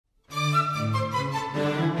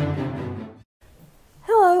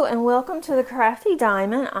and welcome to the Crafty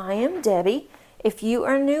Diamond. I am Debbie. If you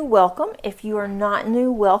are new, welcome. If you are not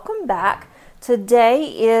new, welcome back. Today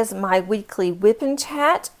is my weekly WIP and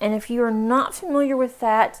chat, and if you are not familiar with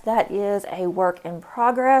that, that is a work in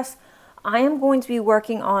progress. I am going to be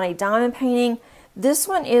working on a diamond painting. This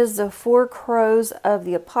one is the Four Crows of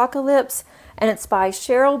the Apocalypse, and it's by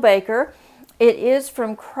Cheryl Baker. It is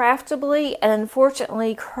from Craftably, and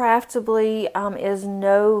unfortunately, Craftably is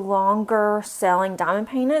no longer selling diamond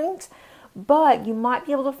paintings, but you might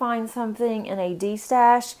be able to find something in a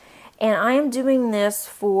D-stash. And I am doing this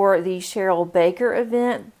for the Cheryl Baker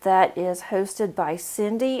event that is hosted by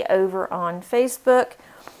Cindy over on Facebook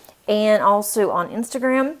and also on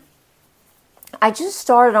Instagram. I just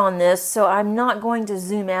started on this, so I'm not going to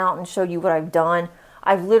zoom out and show you what I've done.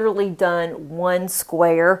 I've literally done one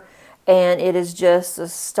square, and it is just the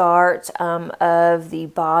start of the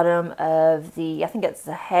bottom of the, I think it's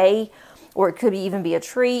the hay, or it could even be a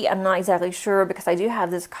tree. I'm not exactly sure because I do have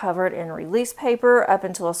this covered in release paper up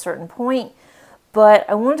until a certain point. But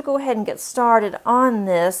I wanted to go ahead and get started on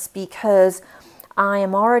this because I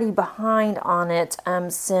am already behind on it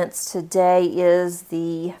since today is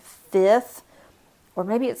the 5th, or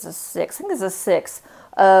maybe it's the 6th. I think it's the 6th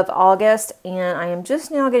of August, and I am just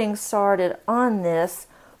now getting started on this.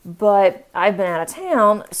 But I've been out of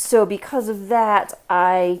town, so because of that,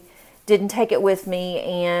 I didn't take it with me,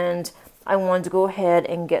 and I wanted to go ahead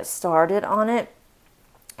and get started on it.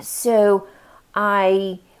 So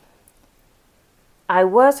I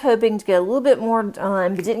was hoping to get a little bit more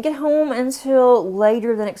done, but didn't get home until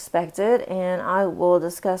later than expected, and I will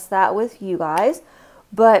discuss that with you guys.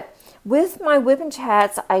 But with my WIP and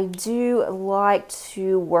chats, I do like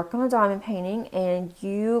to work on a diamond painting, and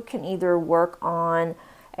you can either work on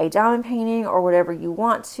a diamond painting or whatever you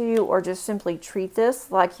want to, or just simply treat this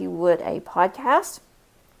like you would a podcast.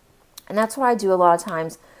 And that's what I do a lot of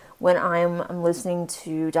times when I'm listening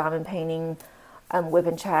to diamond painting WIP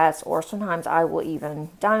and chats, or sometimes I will even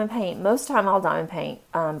diamond paint. Most of the time I'll diamond paint,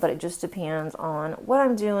 but it just depends on what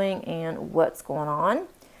I'm doing and what's going on.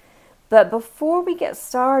 But before we get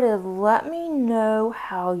started, let me know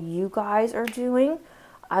how you guys are doing.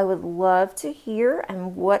 I would love to hear,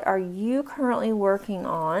 and what are you currently working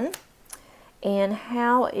on? And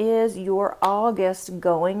how is your August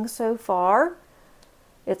going so far?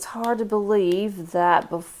 It's hard to believe that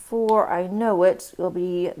before I know it, it'll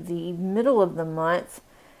be the middle of the month,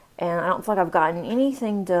 and I don't feel like I've gotten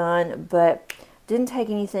anything done, but didn't take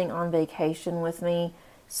anything on vacation with me,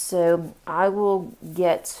 so I will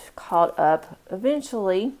get caught up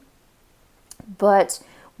eventually. But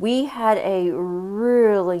we had a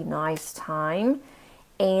really nice time,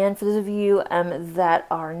 and for those of you that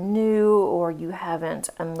are new or you haven't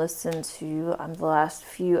listened to the last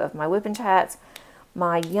few of my WIP and chats,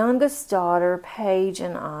 my youngest daughter, Paige,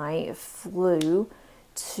 and I flew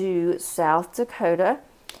to South Dakota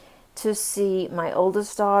to see my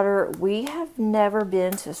oldest daughter. We have never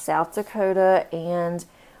been to South Dakota, and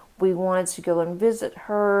we wanted to go and visit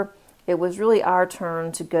her. It was really our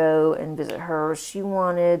turn to go and visit her. She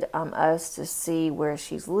wanted us to see where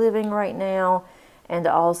she's living right now, and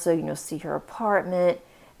to also, see her apartment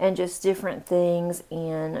and just different things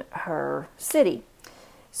in her city.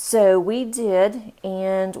 So we did,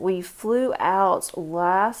 and we flew out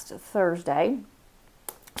last Thursday.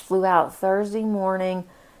 Flew out Thursday morning.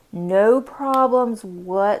 No problems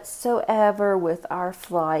whatsoever with our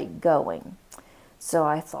flight going. So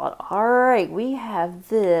I thought, all right, we have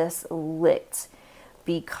this licked,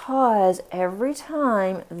 because every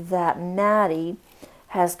time that Maddie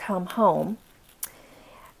has come home,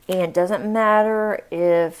 and it doesn't matter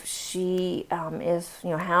if she is,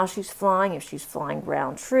 how she's flying, if she's flying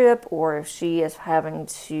round trip, or if she is having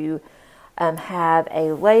to have a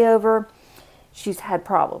layover, she's had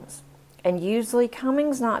problems. And usually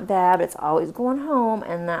coming's not bad, it's always going home,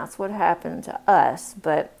 and that's what happened to us.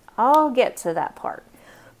 But I'll get to that part.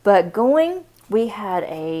 But going, we had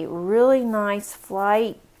a really nice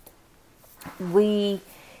flight. We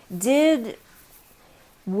did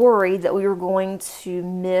worry that we were going to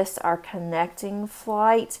miss our connecting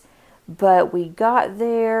flight, but we got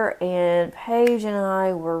there, and Paige and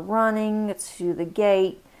I were running to the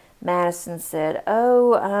gate. Madison said,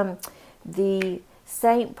 the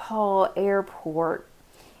St. Paul airport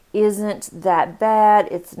isn't that bad.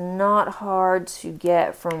 It's not hard to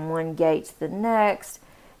get from one gate to the next.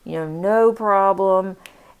 No problem.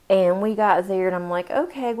 And we got there, and I'm like,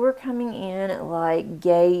 okay, we're coming in at like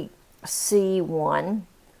gate C1.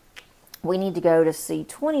 We need to go to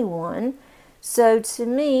C21. So to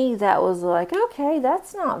me, that was like, okay,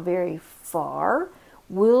 that's not very far.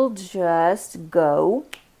 We'll just go.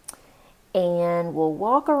 and we'll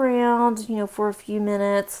walk around, for a few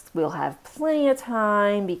minutes. We'll have plenty of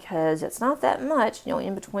time because it's not that much,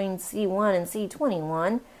 in between C1 and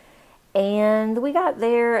C21. And we got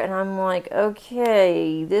there, and I'm like,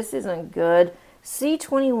 okay, this isn't good.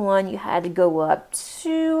 C21, you had to go up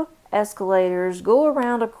 2 escalators, go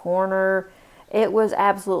around a corner. It was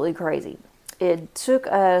absolutely crazy. It took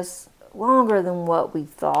us longer than what we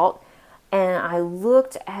thought. And I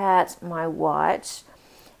looked at my watch,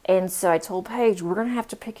 and so I told Paige, we're going to have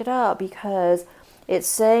to pick it up because it's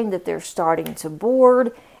saying that they're starting to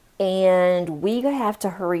board, and we have to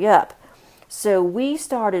hurry up. So we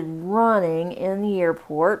started running in the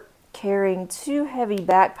airport, carrying 2 heavy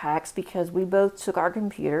backpacks because we both took our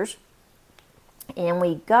computers. And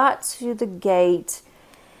we got to the gate,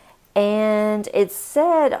 and it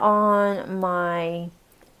said on my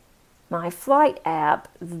flight app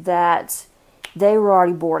that they were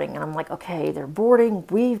already boarding. And I'm like, okay, they're boarding.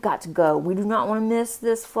 We've got to go. We do not want to miss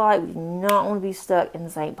this flight. We do not want to be stuck in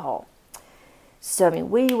St. Paul. So,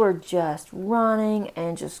 we were just running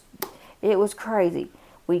and it was crazy.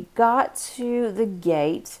 We got to the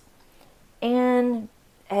gate, and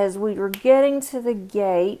as we were getting to the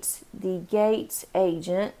gate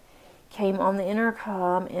agent came on the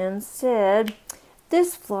intercom and said,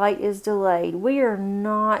 this flight is delayed. We are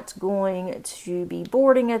not going to be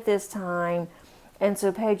boarding at this time. And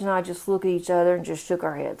so Paige and I just looked at each other and just shook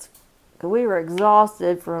our heads. Because we were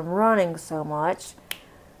exhausted from running so much.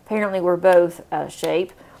 Apparently we're both out of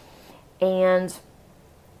shape. And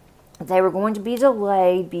they were going to be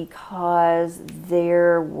delayed because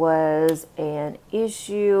there was an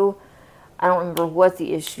issue. I don't remember what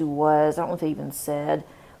the issue was. I don't know if they even said.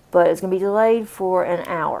 But it's going to be delayed for an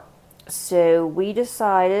hour. So we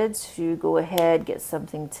decided to go ahead, get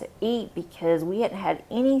something to eat because we hadn't had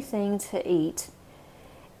anything to eat.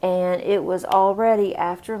 And it was already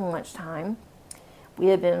after lunchtime. We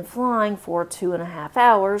had been flying for 2.5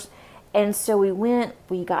 hours. And so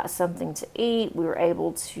we got something to eat. We were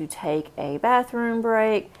able to take a bathroom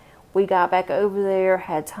break. We got back over there,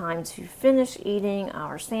 had time to finish eating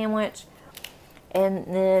our sandwich. And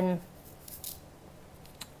then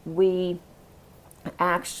we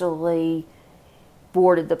actually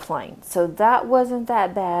boarded the plane. So that wasn't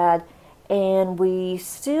that bad. And we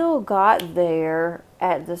still got there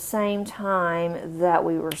at the same time that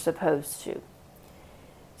we were supposed to.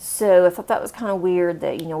 So I thought that was kind of weird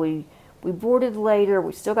that, we boarded later.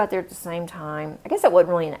 We still got there at the same time. I guess it wasn't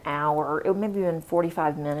really an hour. It would maybe been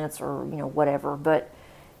 45 minutes or, whatever. But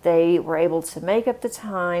they were able to make up the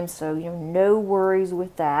time. So, no worries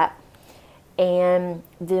with that. And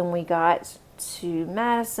then we got to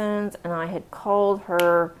Madison's, and I had called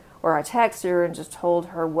her, or I texted her and just told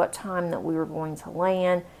her what time that we were going to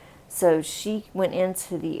land. So she went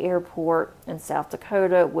into the airport in South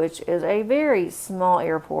Dakota, which is a very small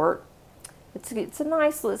airport. It's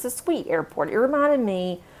a sweet airport. It reminded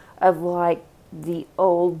me of like the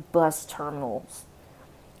old bus terminals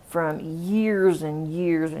from years and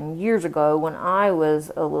years and years ago when I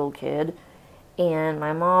was a little kid. And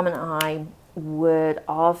my mom and I would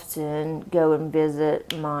often go and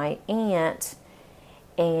visit my aunt,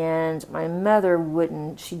 and my mother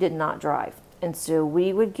she did not drive. And so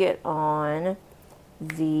we would get on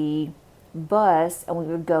the bus and we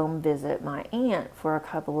would go and visit my aunt for a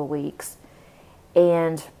couple of weeks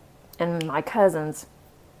and my cousins.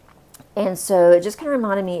 And so it just kind of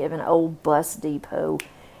reminded me of an old bus depot.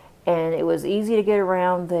 And it was easy to get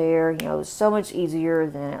around there. It was so much easier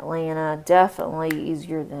than Atlanta. Definitely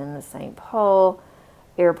easier than the St. Paul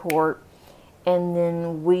airport. And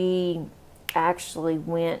then we actually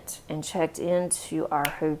went and checked into our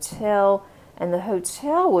hotel. And the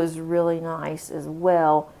hotel was really nice as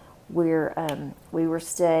well. Where we were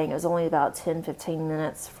staying. It was only about 10-15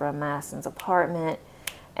 minutes from Madison's apartment.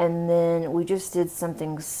 And then we just did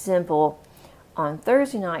something simple on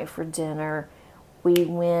Thursday night for dinner. We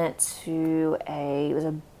went to it was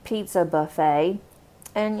a pizza buffet,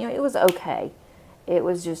 and it was okay. It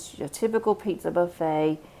was just a typical pizza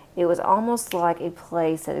buffet. It was almost like a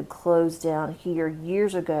place that had closed down here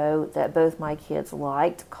years ago that both my kids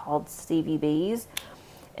liked, called Stevie B's.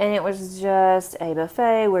 And it was just a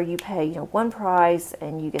buffet where you pay, one price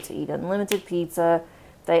and you get to eat unlimited pizza.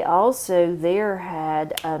 They also there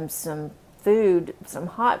had some food, some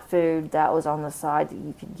hot food that was on the side that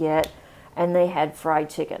you could get. And they had fried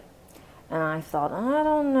chicken. And I thought, I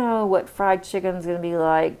don't know what fried chicken is going to be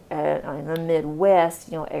like in the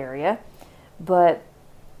Midwest, area. But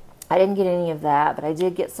I didn't get any of that. But I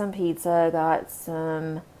did get some pizza, got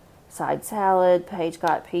some side salad. Paige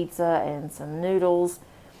got pizza and some noodles.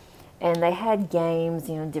 And they had games,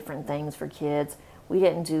 different things for kids. we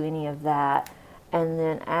didn't do any of that. And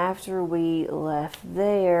then after we left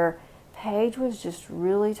there, Paige was just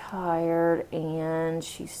really tired, and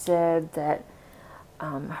she said that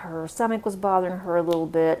her stomach was bothering her a little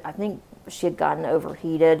bit. I think she had gotten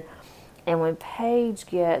overheated. And when Paige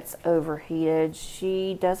gets overheated,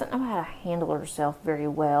 she doesn't know how to handle herself very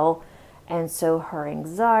well. And so her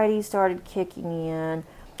anxiety started kicking in.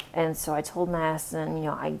 And so I told Madison,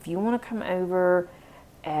 if you want to come over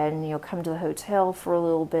and, come to the hotel for a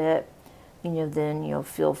little bit, then,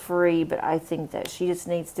 feel free. But I think that she just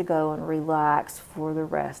needs to go and relax for the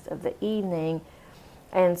rest of the evening.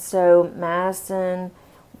 And so Madison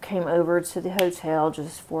came over to the hotel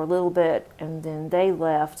just for a little bit, and then they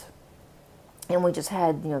left. And we just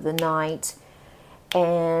had, the night.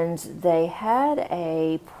 And they had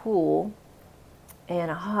a pool and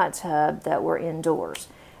a hot tub that were indoors.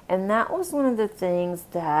 And that was one of the things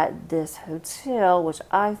that this hotel, which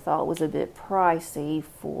I thought was a bit pricey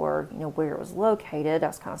for, where it was located. I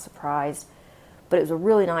was kind of surprised. But it was a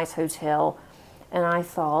really nice hotel. And I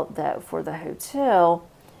thought that for the hotel,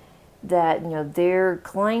 that, their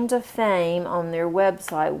claim to fame on their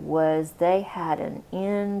website was they had an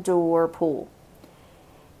indoor pool.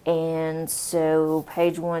 And so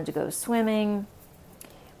Paige wanted to go swimming.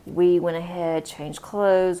 We went ahead, changed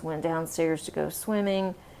clothes, went downstairs to go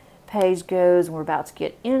swimming. Paige goes, and we're about to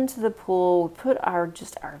get into the pool. We put our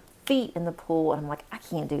feet in the pool, and I'm like, I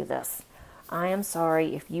can't do this. I am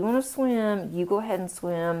sorry. If you want to swim, you go ahead and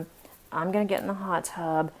swim. I'm going to get in the hot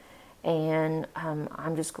tub, and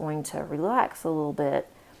I'm just going to relax a little bit.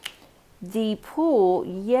 The pool,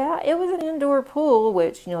 yeah, it was an indoor pool,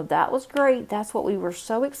 which, that was great. That's what we were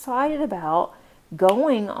so excited about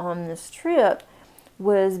going on this trip,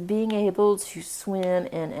 was being able to swim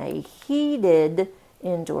in a heated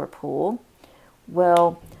indoor pool.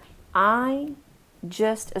 Well, I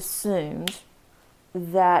just assumed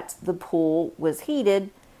that the pool was heated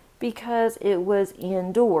because it was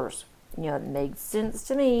indoors. It makes sense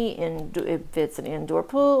to me, and if it's an indoor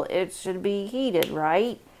pool, it should be heated,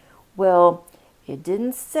 right? Well, it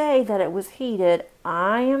didn't say that it was heated.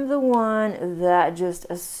 I am the one that just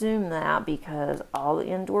assumed that because all the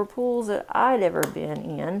indoor pools that I'd ever been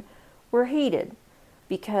in were heated.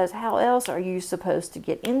 Because how else are you supposed to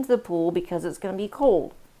get into the pool, because it's going to be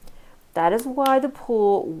cold? That is why the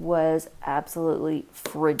pool was absolutely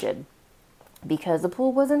frigid, because the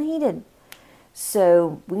pool wasn't heated.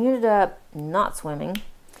 So we ended up not swimming.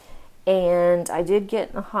 And I did get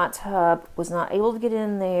in the hot tub, was not able to get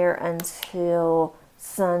in there until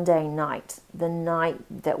Sunday night, the night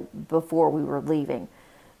that before we were leaving,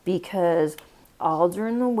 because all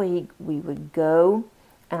during the week we would go,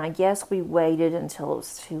 and I guess we waited until it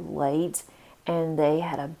was too late, and they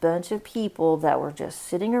had a bunch of people that were just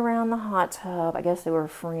sitting around the hot tub. I guess they were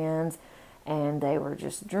friends, and they were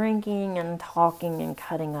just drinking and talking and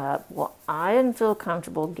cutting up. Well, I didn't feel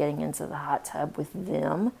comfortable getting into the hot tub with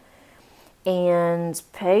them. And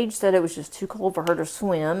Paige said it was just too cold for her to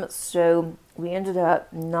swim, so we ended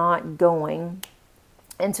up not going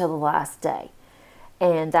until the last day.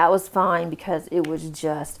 And that was fine because it was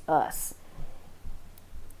just us.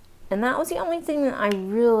 And that was the only thing that I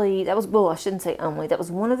shouldn't say only, that was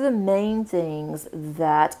one of the main things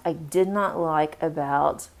that I did not like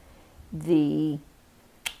about the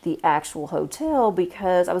actual hotel,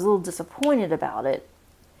 because I was a little disappointed about it,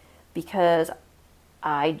 because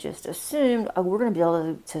I just assumed, we're going to be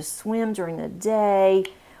able to swim during the day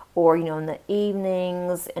or, in the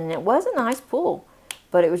evenings. And it was a nice pool,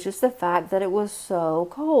 but it was just the fact that it was so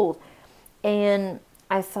cold. And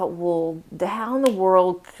I thought, well, how in the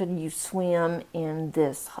world could you swim in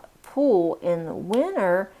this pool in the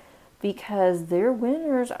winter? Because their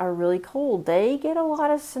winters are really cold. They get a lot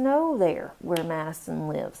of snow there where Madison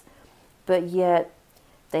lives. But yet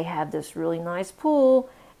they have this really nice pool.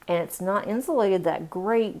 And it's not insulated that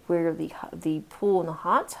great where the pool and the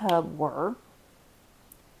hot tub were.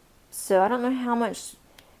 So I don't know how much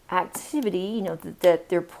activity, that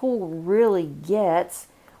their pool really gets.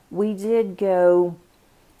 We did go,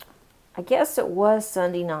 I guess it was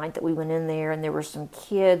Sunday night that we went in there, and there were some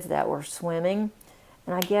kids that were swimming.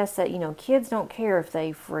 And I guess that, kids don't care if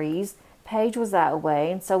they freeze. Paige was that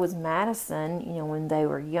way, and so was Madison, when they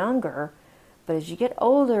were younger. But as you get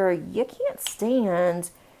older, you can't stand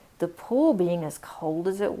the pool being as cold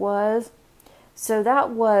as it was. So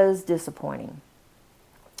that was disappointing.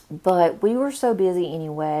 But we were so busy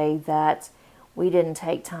anyway that we didn't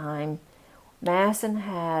take time. Madison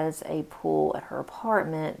has a pool at her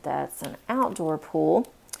apartment that's an outdoor pool.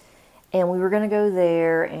 And we were going to go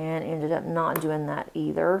there and ended up not doing that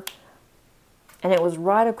either. and it was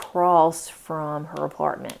right across from her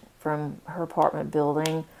apartment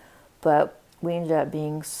building. But we ended up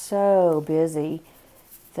being so busy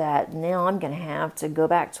that now I'm going to have to go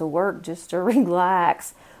back to work just to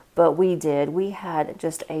relax. But we did. We had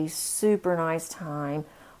just a super nice time.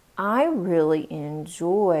 I really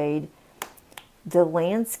enjoyed the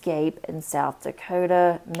landscape in South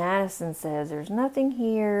Dakota. Madison says there's nothing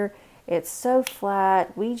here. It's so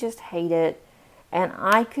flat. We just hate it. And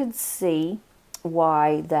I could see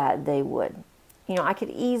why that they would. I could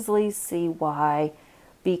easily see why,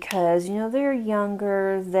 because, they're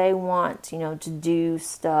younger. They want, to do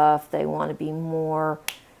stuff. They want to be more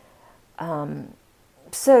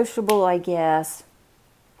sociable, I guess,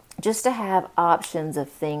 just to have options of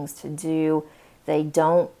things to do. They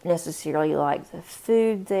don't necessarily like the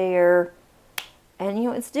food there. And,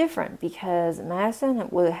 it's different because Madison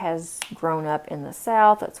has grown up in the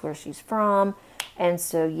South. That's where she's from. And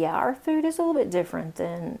so, yeah, our food is a little bit different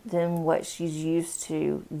than what she's used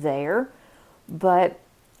to there. But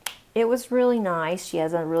it was really nice. She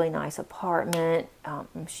has a really nice apartment.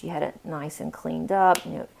 She had it nice and cleaned up.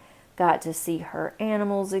 Got to see her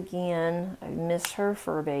animals again. I missed her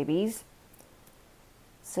fur babies.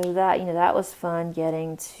 So that was fun,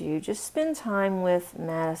 getting to just spend time with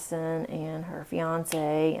Madison and her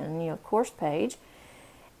fiance and, of course, Paige.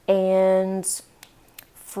 And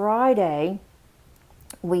Friday,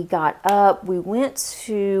 we got up. We went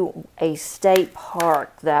to a state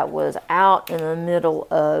park that was out in the middle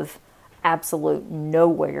of absolute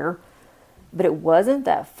nowhere, but it wasn't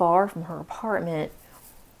that far from her apartment.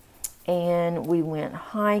 And we went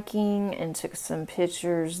hiking and took some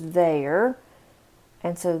pictures there.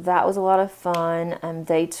 And so that was a lot of fun.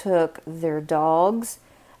 They took their dogs,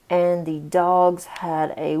 and the dogs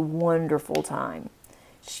had a wonderful time.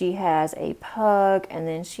 She has a pug, and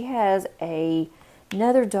then she has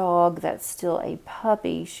another dog that's still a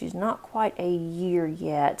puppy. She's not quite a year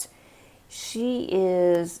yet. She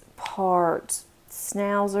is part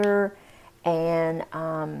Schnauzer and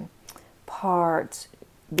part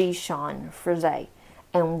Bichon Frise.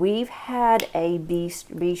 And we've had a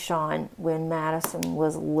Bichon when Madison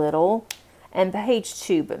was little, and Paige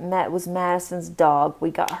too, but Matt was Madison's dog.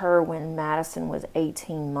 We got her when Madison was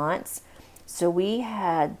 18 months. So we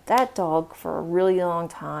had that dog for a really long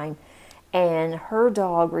time, and her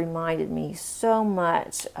dog reminded me so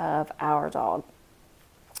much of our dog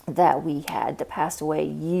that we had that passed away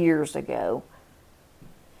years ago.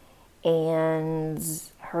 And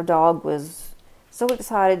her dog was so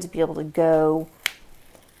excited to be able to go.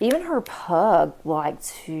 Even her pug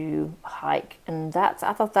liked to hike, and I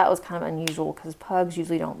thought that was kind of unusual because pugs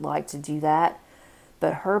usually don't like to do that.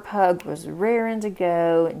 But her pug was raring to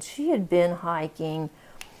go, and she had been hiking.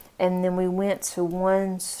 And then we went to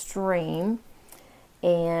one stream,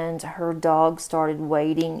 and her dog started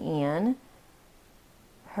wading in,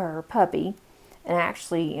 her puppy, and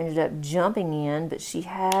actually ended up jumping in, but she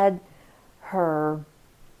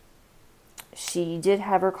did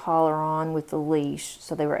have her collar on with the leash,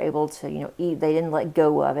 so they were able to, eat. They didn't let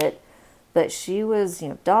go of it. But she was,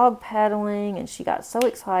 dog pedaling, and she got so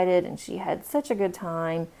excited, and she had such a good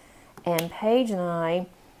time. And Paige and I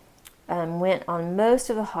went on most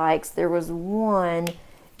of the hikes. There was one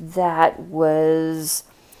that was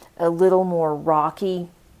a little more rocky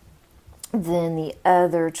than the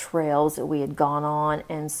other trails that we had gone on.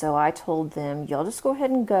 And so I told them, y'all just go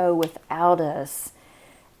ahead and go without us,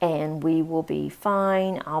 and we will be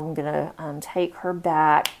fine. I'm going to take her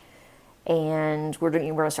back, and we're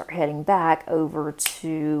going to start heading back over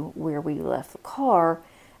to where we left the car.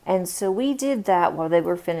 And so we did that while they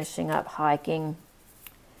were finishing up hiking.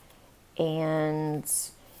 And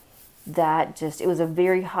it was a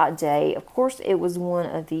very hot day. Of course, it was one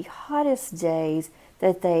of the hottest days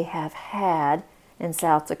that they have had in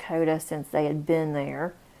South Dakota since they had been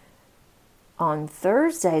there. On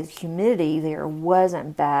Thursday, the humidity there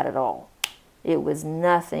wasn't bad at all. It was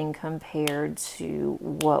nothing compared to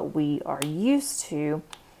what we are used to,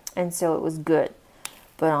 and so it was good.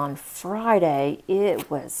 But on Friday,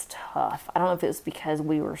 it was tough. I don't know if it was because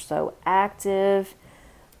we were so active,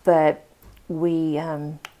 but we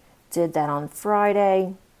did that on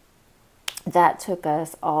Friday. That took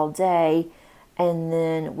us all day. And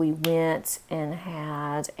then we went and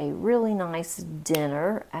had a really nice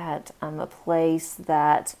dinner at a place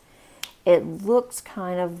that it looked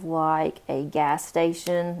kind of like a gas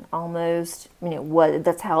station almost. I mean,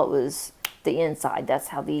 that's how it was, the inside. That's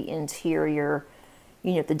how the interior,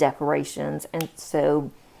 the decorations. And so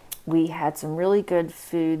we had some really good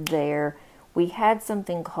food there. We had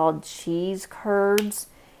something called cheese curds.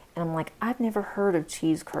 And I'm like, I've never heard of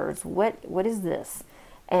cheese curds. What is this?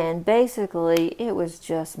 And basically, it was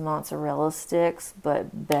just mozzarella sticks,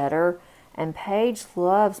 but better. And Paige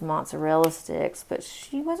loves mozzarella sticks, but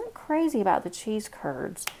she wasn't crazy about the cheese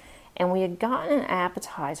curds. And we had gotten an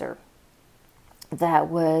appetizer that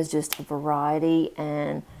was just a variety,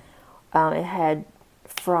 and it had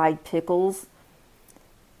fried pickles.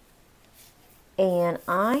 And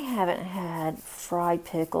I haven't had fried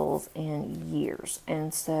pickles in years,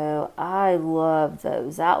 and so I love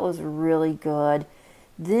those. That was really good.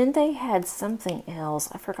 Then they had something else.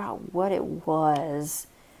 I forgot what it was,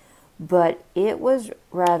 but it was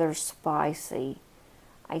rather spicy.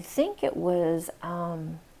 I think it was,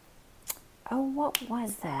 oh, what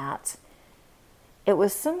was that? It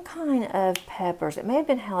was some kind of peppers. It may have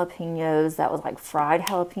been jalapenos. That was like fried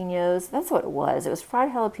jalapenos. That's what it was. It was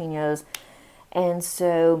fried jalapenos. And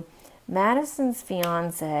so Madison's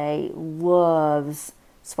fiance loves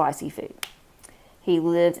spicy food. He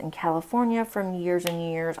lived in California for years and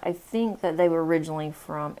years. I think that they were originally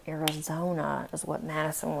from Arizona, is what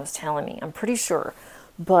Madison was telling me. I'm pretty sure.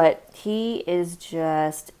 But he is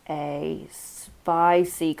just a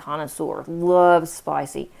spicy connoisseur. Loves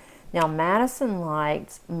spicy. Now, Madison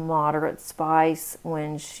liked moderate spice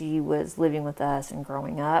when she was living with us and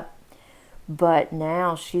growing up. But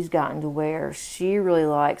now she's gotten to where she really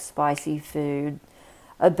likes spicy food,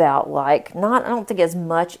 about like, not, I don't think as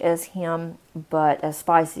much as him, but as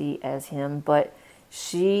spicy as him, but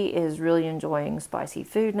she is really enjoying spicy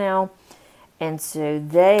food now. And so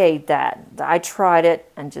they ate that. I tried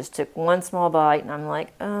it and just took one small bite, and I'm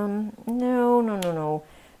like, no,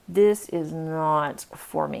 this is not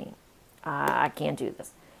for me. I can't do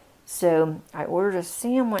this. So I ordered a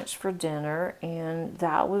sandwich for dinner, and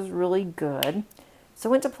that was really good. So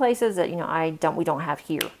I went to places that, we don't have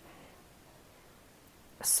here.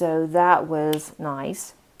 So that was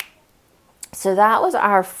nice. So that was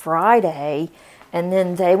our Friday, and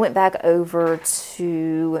then they went back over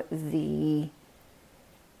to the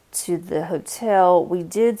hotel. We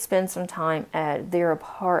did spend some time at their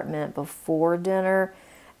apartment before dinner,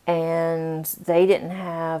 and they didn't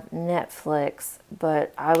have Netflix,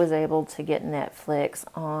 but I was able to get Netflix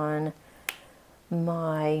on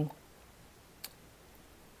my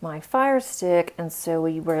Fire Stick, and so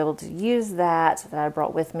we were able to use that I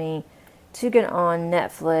brought with me to get on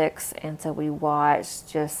Netflix. And so we watched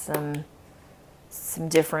just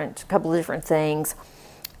couple of different things,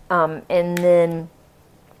 and then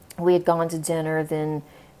we had gone to dinner. Then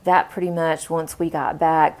that pretty much, once we got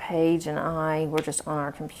back, Paige and I were just on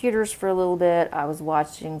our computers for a little bit. I was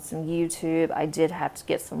watching some YouTube. I did have to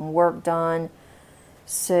get some work done,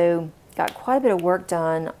 so got quite a bit of work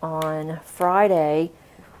done on Friday.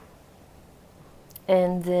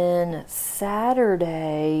 And then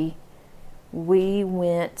Saturday, we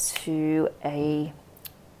went to a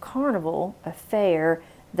carnival, a fair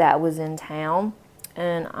that was in town.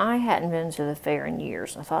 And I hadn't been to the fair in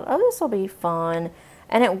years. I thought, oh, this will be fun.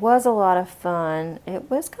 And it was a lot of fun. It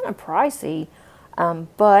was kind of pricey.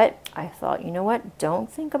 But I thought, you know what? Don't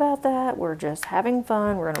think about that. We're just having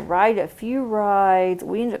fun. We're going to ride a few rides.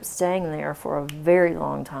 We ended up staying there for a very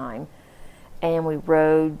long time. And we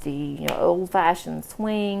rode the old-fashioned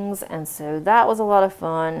swings, and so that was a lot of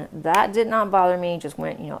fun. That did not bother me, just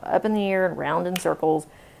went up in the air and round in circles.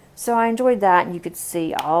 So I enjoyed that, and you could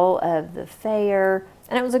see all of the fair.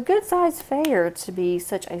 And it was a good-sized fair to be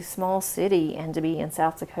such a small city and to be in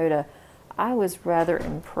South Dakota. I was rather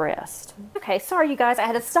impressed. Okay, sorry you guys, I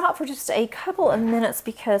had to stop for just a couple of minutes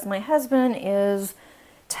because my husband is,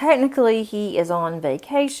 technically he is on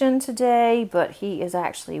vacation today, but he is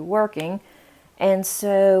actually working. And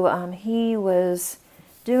so he was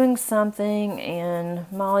doing something,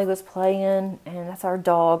 and Molly was playing, and that's our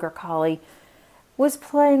dog, our collie, was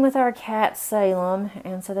playing with our cat Salem,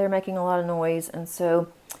 and so they're making a lot of noise. And so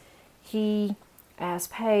he asked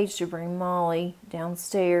Paige to bring Molly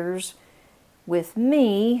downstairs with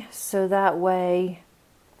me, so that way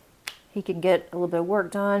he could get a little bit of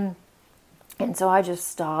work done. And so I just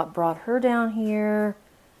stopped, brought her down here,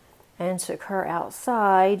 and took her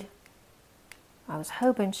outside. I was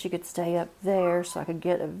hoping she could stay up there so I could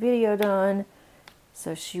get a video done,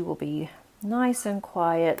 so she will be nice and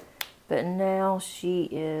quiet. But now she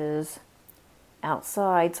is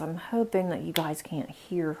outside, so I'm hoping that you guys can't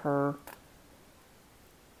hear her.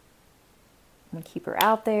 I'm going to keep her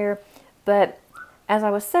out there. But as I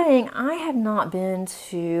was saying, I have not been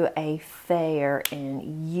to a fair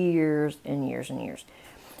in years and years and years.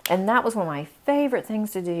 And that was one of my favorite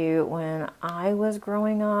things to do when I was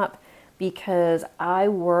growing up, because I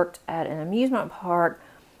worked at an amusement park,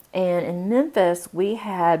 and in Memphis we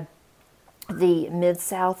had the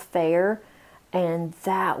Mid-South Fair, and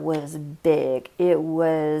that was big. It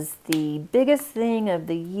was the biggest thing of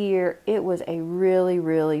the year. It was a really,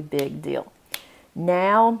 really big deal.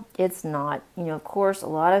 Now it's not. You know, of course, a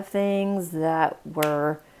lot of things that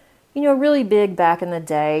were, you know, really big back in the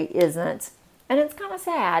day isn't. And it's kind of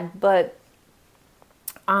sad, but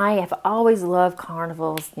I have always loved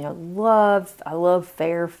carnivals. You know, I love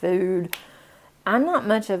fair food. I'm not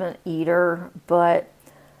much of an eater, but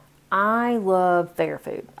I love fair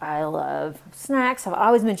food. I love snacks. I've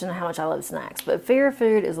always mentioned how much I love snacks, but fair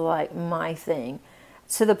food is like my thing,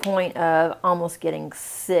 to the point of almost getting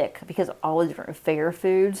sick because of all the different fair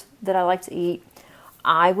foods that I like to eat.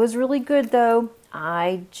 I was really good though.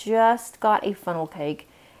 I just got a funnel cake,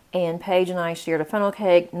 and Paige and I shared a funnel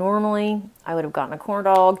cake. Normally, I would have gotten a corn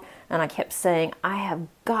dog, and I kept saying, I have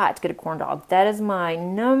got to get a corn dog. That is my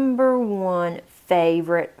 #1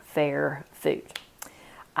 favorite fair food.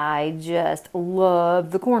 I just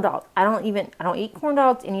love the corn dog. I don't eat corn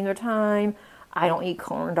dogs any other time. I don't eat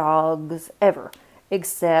corn dogs ever,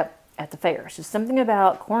 except at the fair. It's just something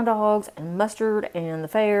about corn dogs and mustard and the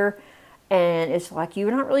fair. And it's like,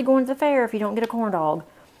 you're not really going to the fair if you don't get a corn dog.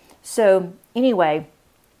 So anyway,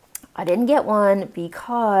 I didn't get one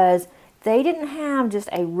because they didn't have just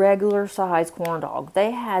a regular size corn dog.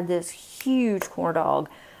 They had this huge corn dog,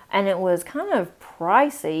 and it was kind of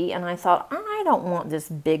pricey, and I thought, I don't want this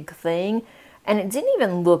big thing. And it didn't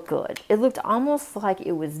even look good. It looked almost like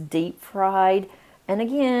it was deep fried. And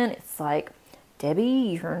again, it's like,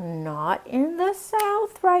 Debbie, you're not in the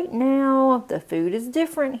South right now. The food is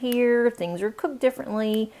different here. Things are cooked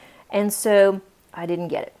differently. And so I didn't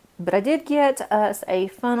get it. But I did get us a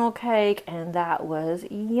funnel cake, and that was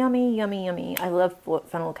yummy, yummy, yummy. I love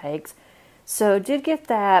funnel cakes. So did get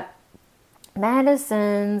that.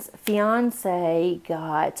 Madison's fiance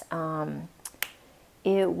got,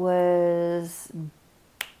 it was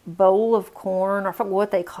bowl of corn, I forgot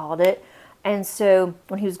what they called it. And so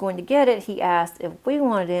when he was going to get it, he asked if we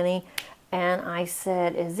wanted any. And I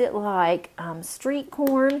said, is it like street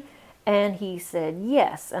corn? And he said,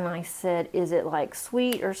 yes. And I said, is it like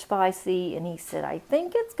sweet or spicy? And he said, I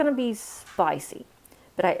think it's going to be spicy.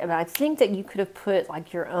 But I think that you could have put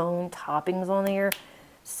like your own toppings on there.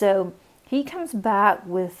 So he comes back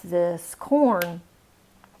with this corn,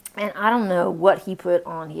 and I don't know what he put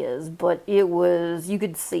on his, but it was, you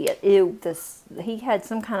could see it. He had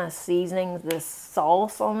some kind of seasoning, this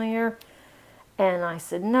sauce on there. And I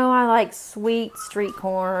said, no, I like sweet street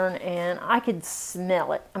corn, and I could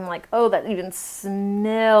smell it. I'm like, oh, that even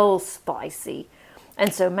smells spicy.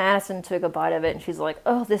 And so Madison took a bite of it, and she's like,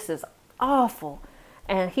 oh, this is awful.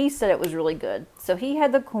 And he said it was really good. So he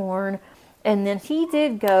had the corn, and then he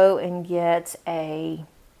did go and get a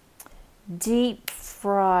deep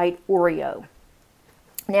fried Oreo.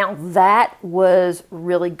 Now that was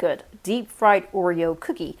really good. Deep fried Oreo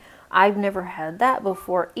cookie. I've never had that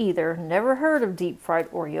before either. Never heard of deep fried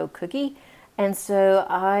Oreo cookie. And so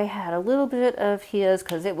I had a little bit of his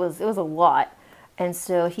because it was a lot. And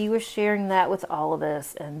so he was sharing that with all of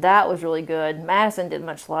us, and that was really good. Madison didn't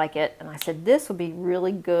much like it, and I said this would be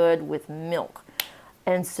really good with milk.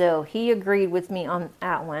 And so he agreed with me on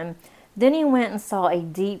that one. Then he went and saw a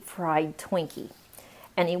deep fried Twinkie.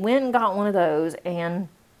 And he went and got one of those, and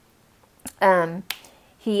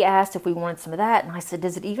he asked if we wanted some of that. And I said,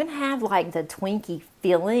 does it even have like the Twinkie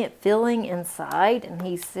filling inside? And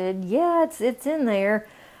he said, yeah, it's in there.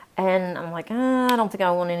 And I'm like, I don't think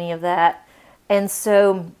I want any of that. And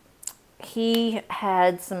so he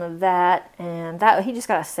had some of that, and that he just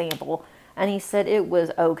got a sample. And he said it was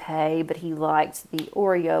okay, but he liked the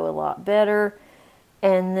Oreo a lot better.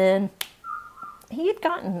 And then he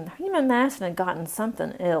and Madison had gotten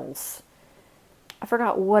something else. I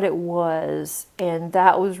forgot what it was, and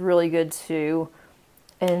that was really good too.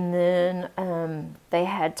 And then they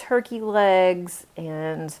had turkey legs,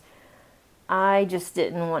 and I just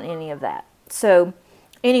didn't want any of that. So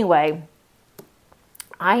anyway,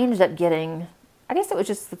 I ended up getting, I guess it was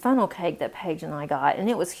just the funnel cake that Paige and I got, and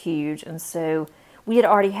it was huge. And so we had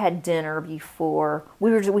already had dinner before.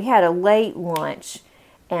 We had a late lunch,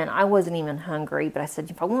 and I wasn't even hungry, but I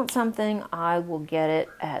said, if I want something, I will get it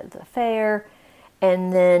at the fair.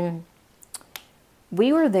 And then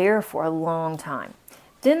we were there for a long time.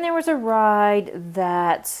 Then there was a ride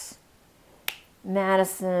that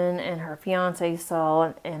Madison and her fiance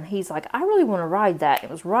saw, and he's like, I really want to ride that.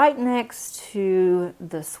 It was right next to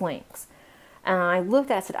the swings. And I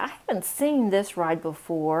looked at it and said, I haven't seen this ride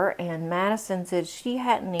before. And Madison said she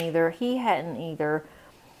hadn't either. He hadn't either.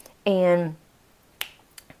 And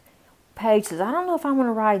Paige says, I don't know if I want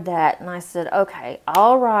to ride that. And I said, okay,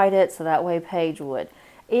 I'll ride it so that way Paige would.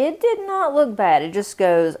 It did not look bad. It just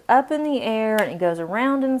goes up in the air and it goes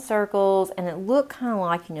around in circles, and it looked kind of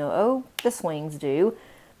like, you know, oh, the swings do.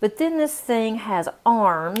 But then this thing has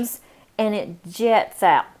arms and it jets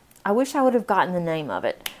out. I wish I would have gotten the name of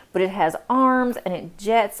it, but it has arms and it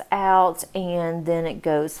jets out and then it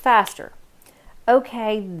goes faster.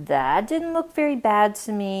 Okay, that didn't look very bad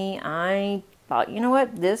to me. I thought, you know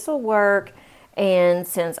what, this will work. And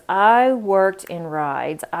since I worked in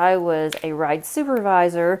rides, I was a ride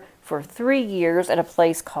supervisor for 3 years at a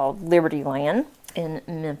place called Liberty Land in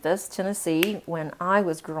Memphis, Tennessee, when I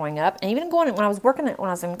was growing up. And even when I was working when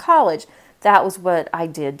I was in college, that was what I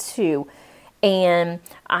did too. And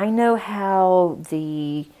I know how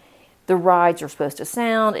the rides are supposed to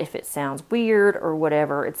sound. If it sounds weird or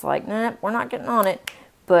whatever, it's like, nah, we're not getting on it.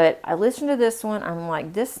 But I listened to this one. I'm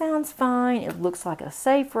like, this sounds fine. It looks like a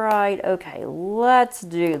safe ride. Okay, let's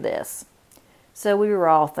do this. So we were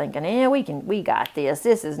all thinking, yeah, we got this.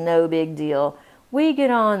 This is no big deal. We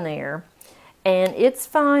get on there and it's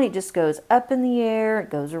fine. It just goes up in the air. It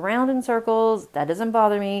goes around in circles. That doesn't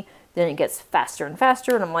bother me. Then it gets faster and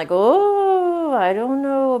faster. And I'm like, oh, I don't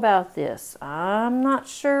know about this. I'm not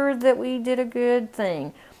sure that we did a good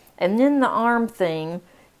thing. And then the arm thing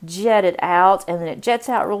jetted out, and then it jets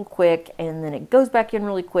out real quick, and then it goes back in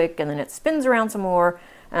really quick, and then it spins around some more.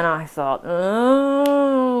 And I thought,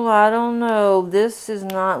 oh, I don't know. This is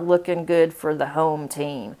not looking good for the home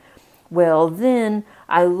team. Well, then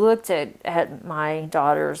I looked at my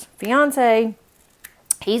daughter's fiance.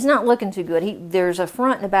 He's not looking too good. There's a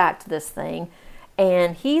front and a back to this thing,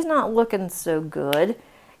 and he's not looking so good.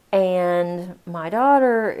 And my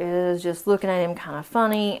daughter is just looking at him kind of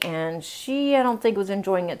funny, and she, I don't think, was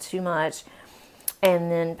enjoying it too much.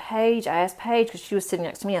 And then I asked Paige, because she was sitting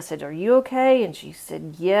next to me, I said, are you okay? And she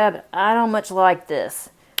said, yeah, but I don't much like this.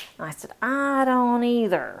 And I said, I don't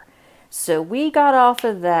either. So we got off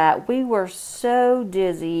of that. We were so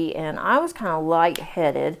dizzy, and I was kind of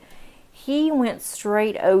lightheaded. He went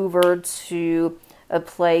straight over to a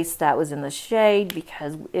place that was in the shade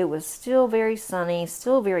because it was still very sunny,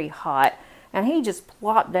 still very hot, and he just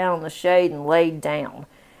plopped down in the shade and laid down.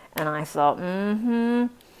 And I thought,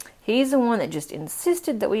 he's the one that just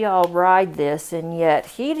insisted that we all ride this, and yet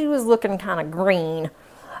he was looking kind of green.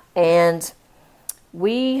 And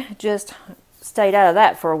we just stayed out of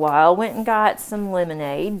that for a while, went and got some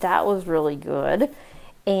lemonade. That was really good.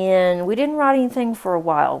 And we didn't ride anything for a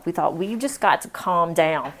while. We thought we just got to calm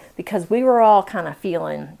down because we were all kind of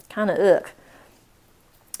feeling kind of ugh.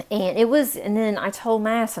 And then I told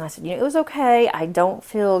Mass, and I said, you know, it was okay. I don't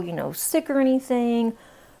feel, you know, sick or anything,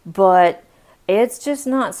 but it's just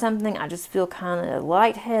not something. I just feel kind of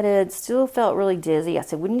lightheaded, still felt really dizzy. I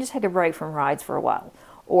said, we need to take a break from rides for a while,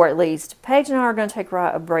 or at least Paige and I are going to take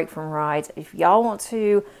a break from rides. If y'all want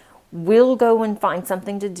to, we'll go and find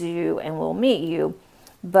something to do and we'll meet you.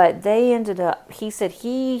 But they ended up, he said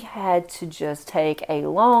he had to just take a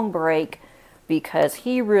long break because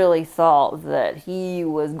he really thought that he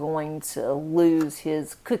was going to lose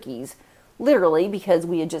his cookies. Literally, because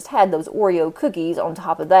we had just had those Oreo cookies on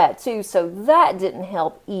top of that too. So that didn't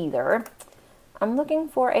help either. I'm looking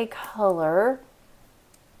for a color.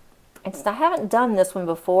 And since I haven't done this one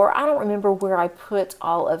before, I don't remember where I put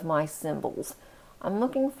all of my symbols. I'm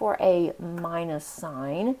looking for a minus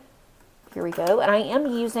sign. Here we go. And I am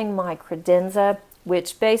using my credenza,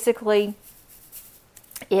 which basically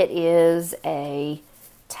it is a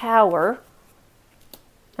tower.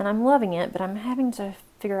 And I'm loving it, but I'm having to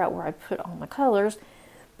figure out where I put all my colors.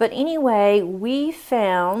 But anyway, we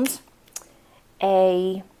found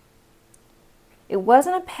it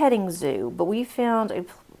wasn't a petting zoo, but we found a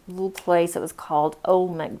little place that was called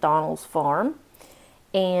Old MacDonald's Farm.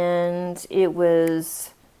 And it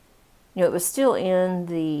was, you know, it was still in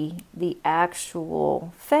the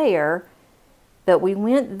actual fair, but we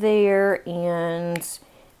went there, and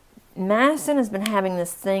Madison has been having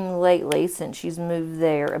this thing lately since she's moved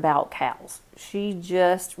there about cows. She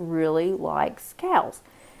just really likes cows.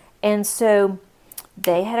 And so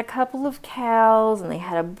they had a couple of cows, and they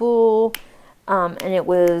had a bull, and it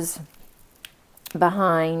was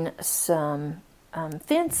behind some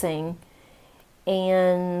fencing,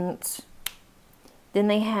 and then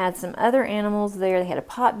they had some other animals there. They had a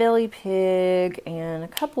potbelly pig and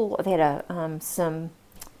they had some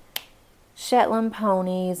Shetland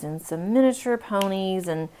ponies and some miniature ponies,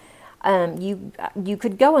 and you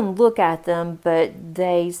could go and look at them, but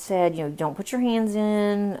they said, you know, don't put your hands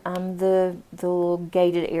in the little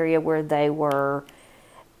gated area where they were,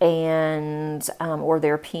 and or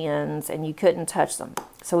their pens, and you couldn't touch them.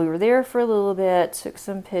 So we were there for a little bit, took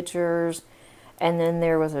some pictures. And then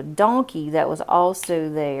there was a donkey that was also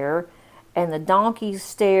there, and the donkey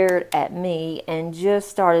stared at me and just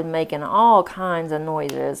started making all kinds of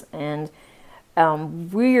noises and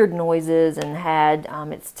weird noises, and had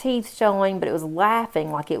its teeth showing, but it was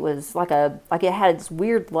laughing like it was like it had this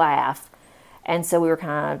weird laugh. And so we were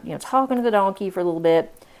kind of, talking to the donkey for a little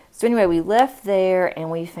bit. So anyway, we left there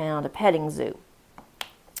and we found a petting zoo.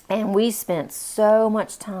 And we spent so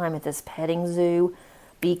much time at this petting zoo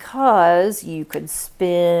because you could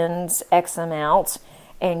spend X amount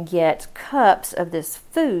and get cups of this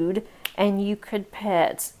food, and you could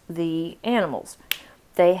pet the animals.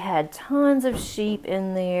 They had tons of sheep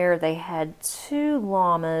in there. They had 2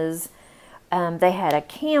 llamas. They had a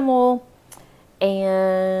camel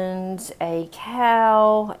and a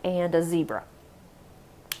cow and a zebra.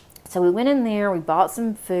 So we went in there, we bought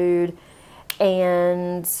some food,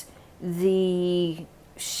 and the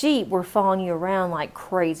sheep were following you around like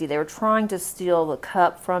crazy. They were trying to steal the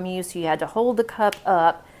cup from you, so you had to hold the cup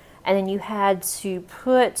up, and then you had to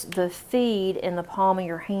put the feed in the palm of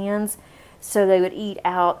your hands so they would eat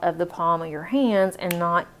out of the palm of your hands and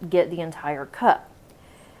not get the entire cup.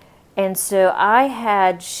 And so I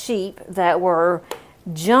had sheep that were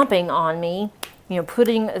jumping on me,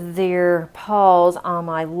 putting their paws on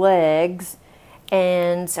my legs,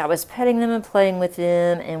 and so I was petting them and playing with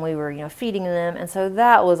them, and we were, feeding them, and so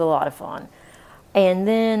that was a lot of fun. And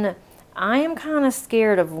then I am kind of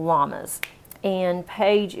scared of llamas, and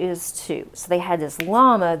Paige is too. So they had this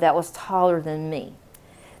llama that was taller than me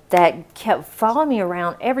that kept following me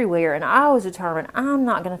around everywhere, and I was determined I'm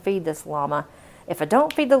not going to feed this llama. If I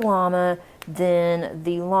don't feed the llama, then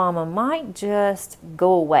the llama might just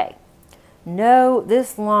go away. No,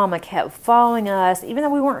 this llama kept following us. Even though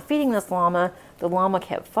we weren't feeding this llama, the llama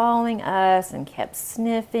kept following us and kept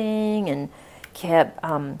sniffing and kept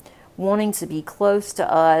wanting to be close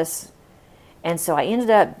to us. And so I ended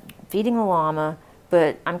up feeding the llama,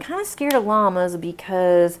 but I'm kind of scared of llamas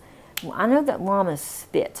because I know that llamas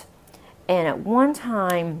spit. And at one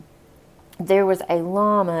time, there was a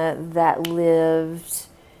llama that lived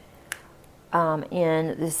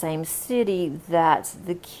in the same city that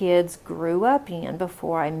the kids grew up in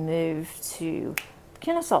before I moved to the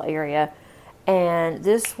Kennesaw area. And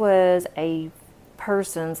this was a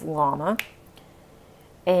person's llama.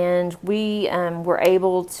 And we were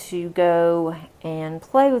able to go and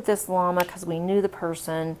play with this llama because we knew the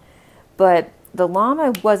person. But the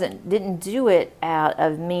llama didn't do it out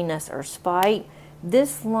of meanness or spite.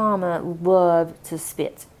 This llama loved to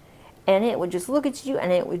spit. And it would just look at you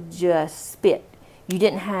and it would just spit. You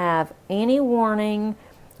didn't have any warning.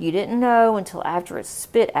 You didn't know until after it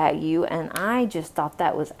spit at you. And I just thought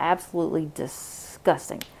that was absolutely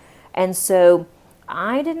disgusting. And so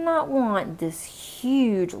I did not want this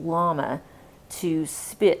huge llama to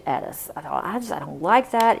spit at us. I thought, I don't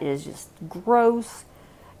like that. It is just gross.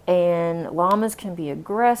 And llamas can be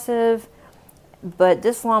aggressive. But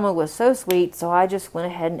this llama was so sweet, so I just went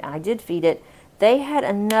ahead and I did feed it. They had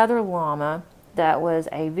another llama that was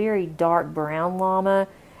a very dark brown llama,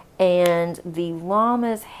 and the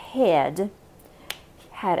llama's head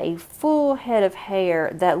had a full head of hair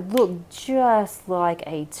that looked just like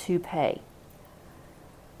a toupee.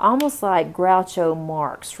 Almost like Groucho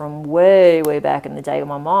Marx from way, way back in the day when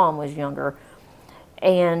my mom was younger.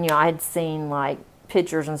 And, I'd seen like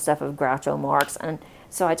pictures and stuff of Groucho Marx, and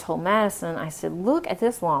so I told Madison, I said, look at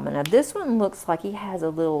this llama. Now this one looks like he has a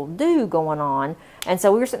little do going on. And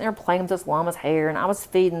so we were sitting there playing with this llama's hair, and I was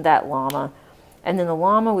feeding that llama. And then the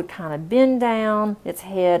llama would kind of bend down its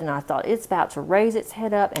head, and I thought it's about to raise its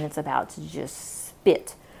head up and it's about to just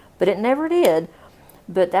spit. But it never did.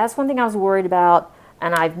 But that's one thing I was worried about.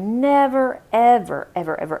 And I've never, ever,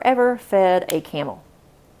 ever, ever, ever fed a camel.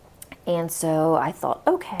 And so I thought,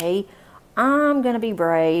 okay, I'm going to be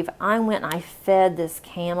brave. I went and I fed this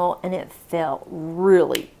camel, and it felt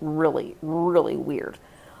really, really, really weird.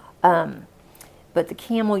 But the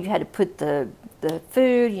camel, you had to put the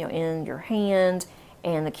food, in your hand,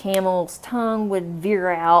 and the camel's tongue would veer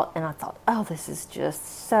out. And I thought, oh, this is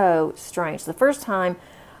just so strange. The first time,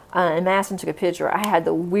 and Madison took a picture, I had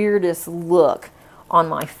the weirdest look on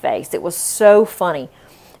my face. It was so funny.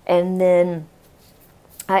 And then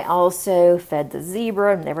I also fed the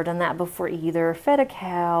zebra. I've never done that before either. Fed a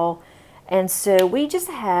cow. And so we just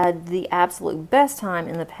had the absolute best time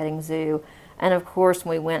in the petting zoo. And of course,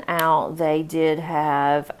 when we went out, they did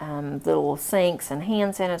have little sinks and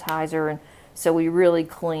hand sanitizer. And so we really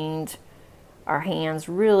cleaned our hands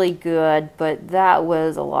really good. But that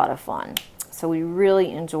was a lot of fun. So we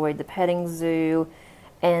really enjoyed the petting zoo.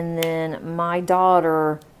 And then my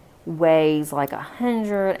daughter weighs like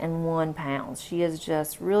 101 pounds. She is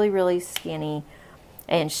just really, really skinny,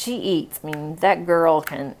 and she eats. I mean, that girl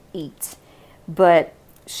can eat. But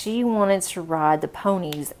she wanted to ride the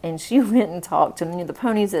ponies, and she went and talked to them. You know, the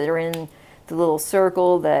ponies that are in the little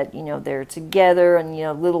circle that, you know, they're together, and, you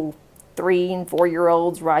know, little 3- and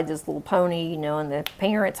 4-year-olds ride this little pony, you know, and the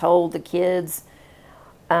parents hold the kids,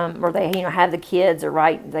 or they, you know, have the kids,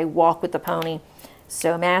 or they walk with the pony.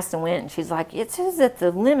 So Madison went, and she's like, it says that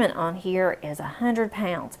the limit on here is 100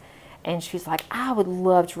 pounds. And she's like, I would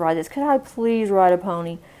love to ride this. Could I please ride a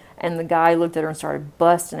pony? And the guy looked at her and started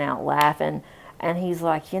busting out laughing. And he's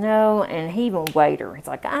like, you know, and he even weighed her. He's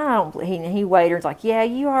like, I don't, he weighed her. He's like, yeah,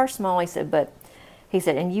 you are small. He said, but, he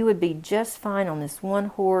said, and you would be just fine on this one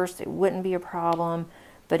horse. It wouldn't be a problem.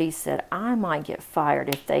 But he said, I might get fired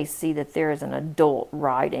if they see that there is an adult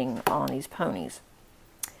riding on these ponies.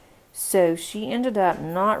 So she ended up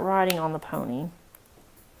not riding on the pony.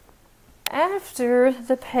 After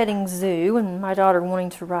the petting zoo and my daughter wanting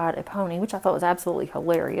to ride a pony, which I thought was absolutely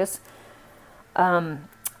hilarious,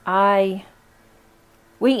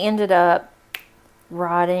 we ended up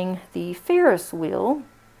riding the Ferris wheel,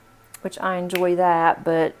 which I enjoy that,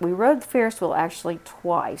 but we rode the Ferris wheel actually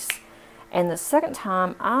twice. And the second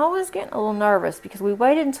time, I was getting a little nervous because we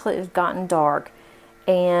waited until it had gotten dark,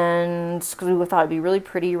 and because we thought it'd be really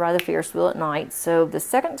pretty to ride the Ferris wheel at night. So the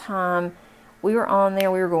second time we were on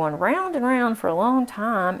there, we were going round and round for a long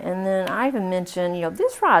time, and then I even mentioned, you know,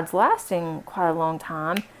 this ride's lasting quite a long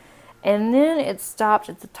time. And then it stopped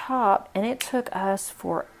at the top, and it took us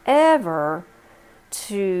forever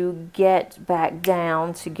to get back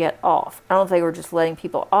down to get off. I don't think they were just letting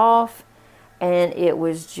people off, and it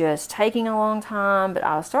was just taking a long time, but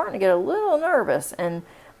I was starting to get a little nervous. And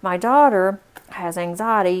my daughter has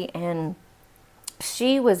anxiety, and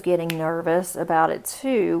she was getting nervous about it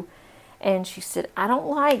too. And she said, I don't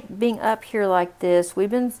like being up here like this. We've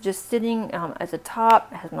been just sitting at the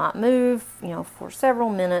top, has not moved, you know, for several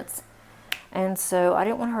minutes. And so I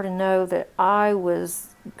didn't want her to know that I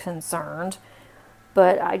was concerned.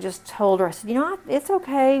 But I just told her, I said, you know, it's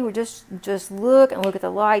okay. We just look and look at the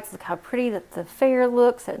lights. Look how pretty that the fair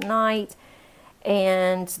looks at night.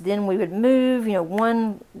 And then we would move, you know,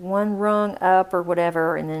 one rung up or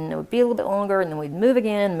whatever, and then it would be a little bit longer, and then we'd move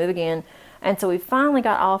again, move again. And so we finally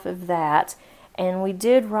got off of that, and we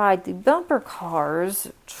did ride the bumper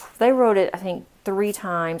cars. They rode it, I think, 3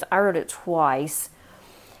 times. I rode it twice.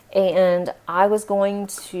 And I was going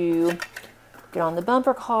to get on the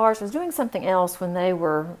bumper cars. I was doing something else when they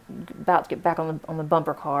were about to get back on the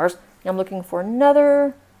bumper cars. And I'm looking for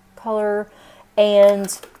another color,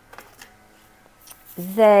 and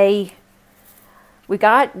we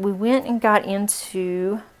went and got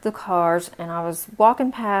into the cars, and I was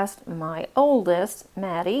walking past my oldest,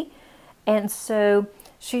 Maddie, and so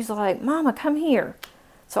she's like, Mama, come here.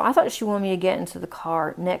 So I thought she wanted me to get into the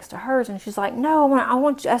car next to hers, and she's like, no, I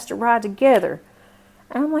want us to ride together.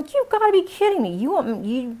 And I'm like, you've got to be kidding me. You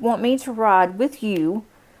want me to ride with you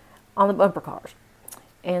on the bumper cars?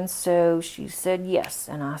 And so she said yes.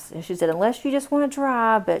 And she said, unless you just want to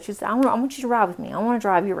drive, but she said, I want you to ride with me. I want to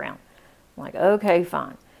drive you around. I'm like, okay,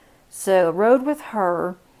 fine. So I rode with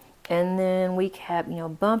her, and then we kept, you know,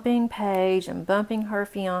 bumping Paige and bumping her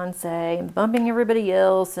fiance and bumping everybody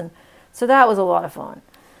else. And so that was a lot of fun.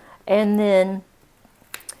 And then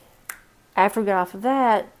after we got off of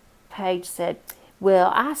that, Paige said,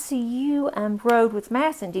 well, I see you rode with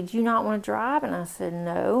Madison. Did you not want to drive? And I said,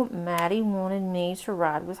 no, Maddie wanted me to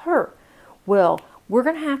ride with her. Well, we're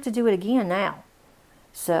going to have to do it again now.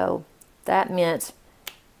 So that meant,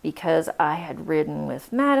 because I had ridden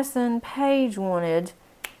with Madison, Paige wanted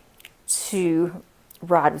to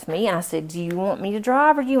ride with me. And I said, do you want me to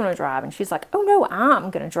drive, or do you want to drive? And she's like, oh no,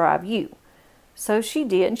 I'm going to drive you. So she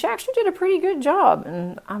did, and she actually did a pretty good job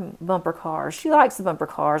in bumper cars. She likes the bumper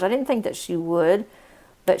cars. I didn't think that she would,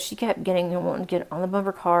 but she kept wanting to get on the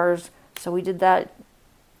bumper cars. So we did that,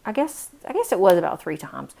 I guess it was about 3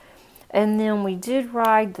 times. And then we did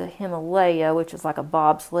ride the Himalaya, which is like a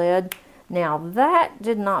bobsled. Now that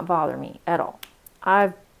did not bother me at all.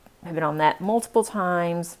 I've been on that multiple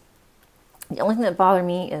times. The only thing that bothered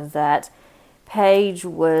me is that Paige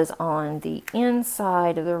was on the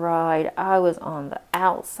inside of the ride. I was on the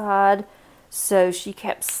outside, so she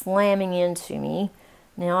kept slamming into me.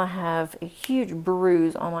 Now I have a huge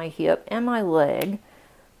bruise on my hip and my leg,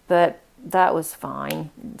 but that was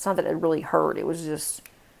fine. It's not that it really hurt. It was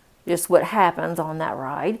just what happens on that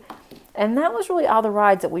ride. And that was really all the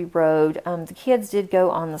rides that we rode. The kids did go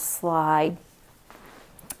on the slide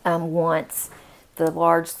once, the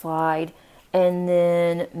large slide. And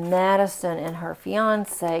then Madison and her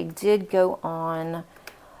fiance did go on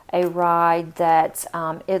a ride that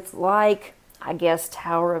it's like, I guess,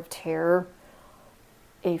 Tower of Terror.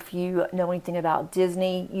 if you know anything about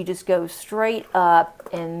Disney, you just go straight up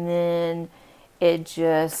and then it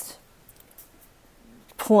just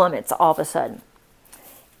plummets all of a sudden.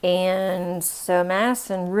 And so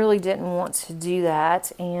Madison really didn't want to do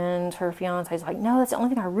that, and her fiance's like, no, that's the only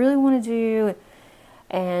thing I really want to do.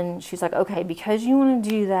 And she's like, okay, because you want to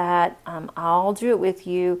do that, I'll do it with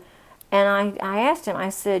you. And I asked him, I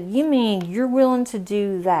said, you mean you're willing to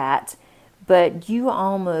do that, but you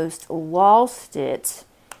almost lost it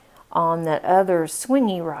on that other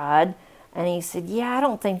swingy ride? And he said, yeah, I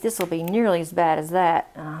don't think this will be nearly as bad as that.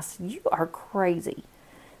 And I said, you are crazy.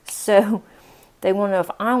 So they want to know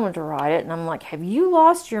if I want to ride it. And I'm like, have you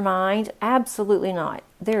lost your mind? Absolutely not.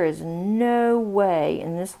 There is no way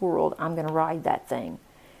in this world I'm going to ride that thing.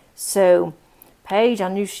 So Paige, I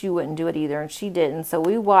knew she wouldn't do it either, and she didn't. So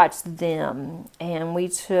we watched them, and we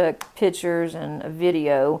took pictures and a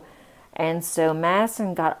video. And so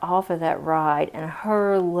Madison got off of that ride, and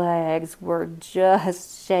her legs were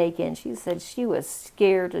just shaking. She said she was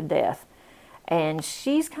scared to death. And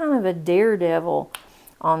she's kind of a daredevil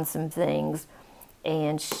on some things.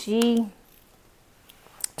 And she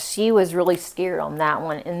was really scared on that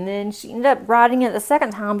one. And then she ended up riding it the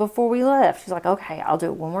second time before we left. She's like, okay, I'll do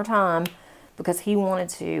it one more time, because he wanted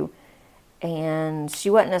to. And she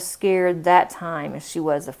wasn't as scared that time as she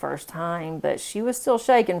was the first time, but she was still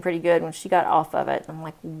shaking pretty good when she got off of it. I'm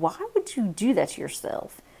like, why would you do that to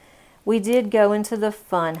yourself? We did go into the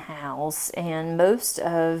fun house, and most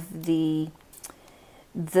of the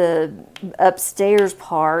upstairs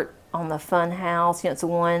part on the fun house, it's the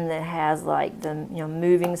one that has like the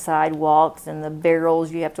moving sidewalks and the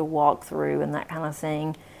barrels you have to walk through and that kind of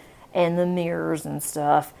thing, and the mirrors and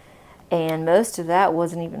stuff. And most of that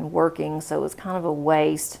wasn't even working, so it was kind of a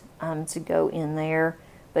waste to go in there.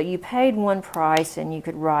 But you paid one price and you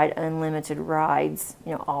could ride unlimited rides,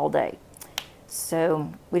 all day.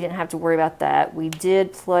 So we didn't have to worry about that. We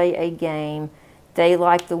did play a game. They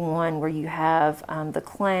like the one where you have the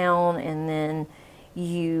clown, and then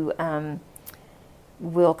you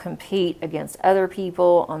will compete against other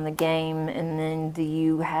people on the game, and then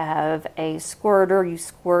you have a squirter. You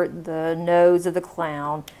squirt the nose of the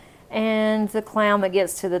clown, and the clown that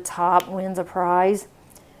gets to the top wins a prize.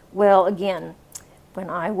 Well, again, when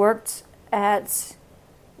I worked at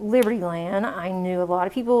Libertyland, I knew a lot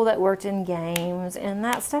of people that worked in games, and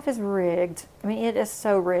that stuff is rigged. I mean, it is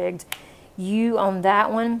so rigged. You on that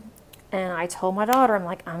one, and I told my daughter, I'm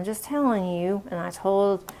like, I'm just telling you, and I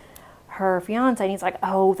told her fiance, and he's like,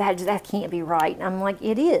 oh, that can't be right. And I'm like,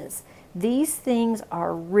 it is. These things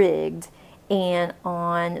are rigged. And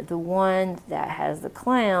on the one that has the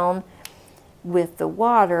clown with the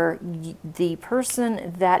water, the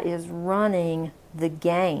person that is running the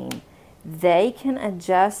game, they can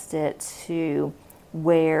adjust it to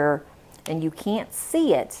where, and you can't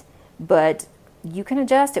see it, but you can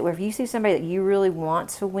adjust it where if you see somebody that you really want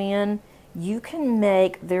to win, you can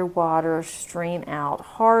make their water stream out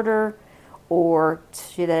harder, or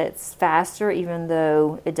so that it's faster even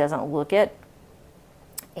though it doesn't look it.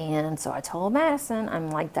 And so I told Madison, I'm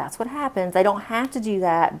like, that's what happens. They don't have to do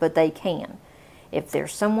that, but they can. If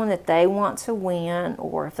there's someone that they want to win,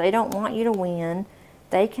 or if they don't want you to win,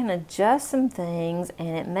 they can adjust some things,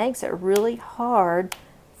 and it makes it really hard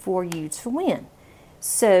for you to win.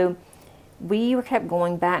 So we kept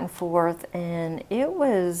going back and forth, and it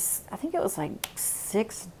was, I think it was like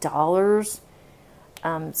 $6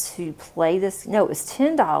 to play this. No, it was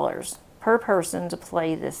 $10 per person to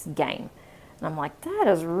play this game. And I'm like, that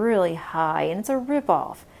is really high, and it's a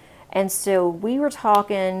ripoff. And so we were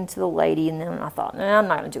talking to the lady, and then I thought, no, I'm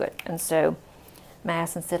not going to do it. And so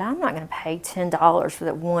Madison said, I'm not going to pay $10 for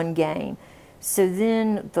that one game. So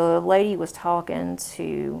then the lady was talking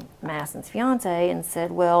to Madison's fiance and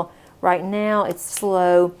said, well, right now it's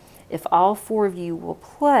slow. If all four of you will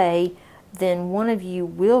play, then one of you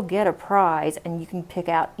will get a prize, and you can pick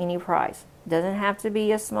out any prize. It doesn't have to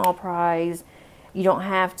be a small prize. You don't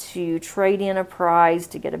have to trade in a prize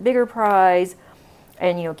to get a bigger prize,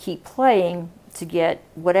 and keep playing to get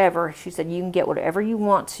whatever. She said you can get whatever you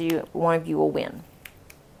want to. One of you will win.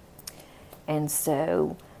 And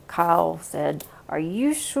so Kyle said, are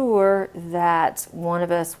you sure that one of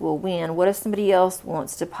us will win? What if somebody else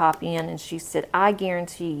wants to pop in? And she said, I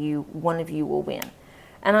guarantee you one of you will win.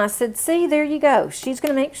 And I said, see, there you go. She's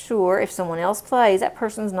going to make sure if someone else plays, that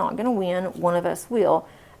person's not going to win. One of us will.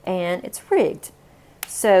 And it's rigged.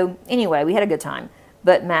 So anyway, we had a good time.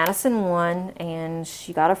 But Madison won, and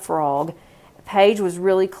she got a frog. Paige was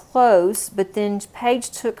really close, but then Paige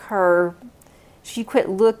took her, she quit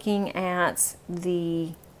looking at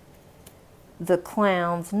the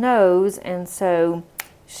clown's nose, and so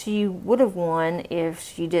she would have won if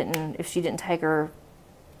she didn't take her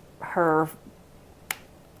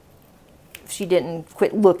if she didn't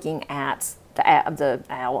quit looking at the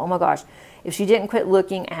owl. Oh my gosh, if she didn't quit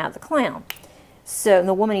looking at the clown. So and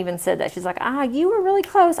the woman even said that. She's like, you were really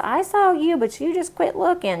close. I saw you, but you just quit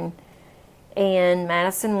looking. And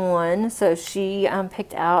Madison won. So she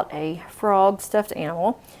picked out a frog stuffed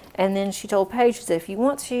animal. And then she told Paige, she said, if you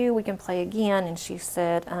want to, we can play again. And she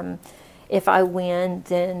said, if I win,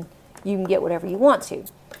 then you can get whatever you want to.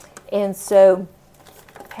 And so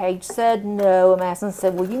Paige said no. And Madison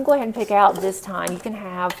said, well, you can go ahead and pick out this time. You can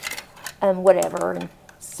have whatever. And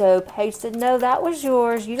so Paige said, no, that was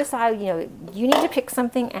yours. You decided, you need to pick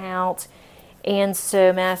something out. And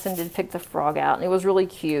so Madison did pick the frog out. And it was really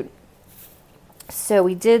cute. So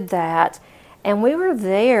we did that. And we were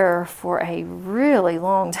there for a really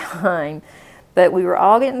long time. But we were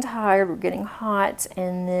all getting tired. We were getting hot.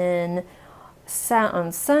 And then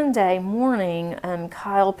on Sunday morning,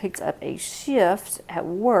 Kyle picked up a shift at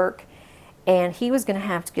work. And he was going to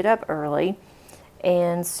have to get up early.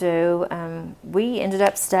 And so we ended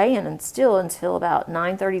up staying until about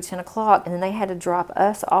 9:30, 10 o'clock. And then they had to drop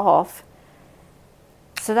us off.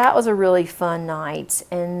 So that was a really fun night.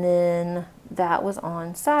 And then that was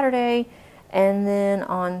on Saturday. And then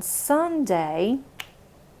on Sunday,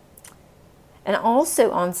 and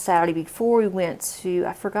also on Saturday before we went to,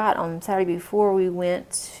 I forgot, on Saturday before we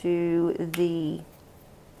went to the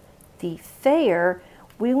fair,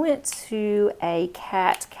 we went to a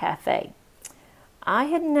cat cafe. I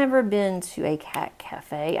had never been to a cat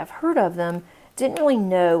cafe. I've heard of them, didn't really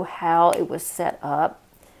know how it was set up,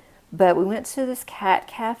 but we went to this cat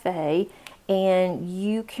cafe, and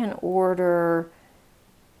you can order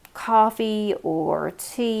coffee or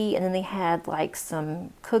tea, and then they had like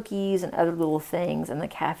some cookies and other little things in the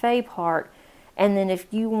cafe part. And then if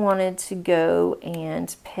you wanted to go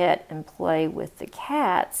and pet and play with the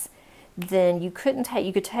cats, then you could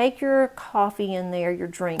take your coffee in there, your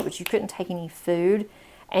drink, but you couldn't take any food,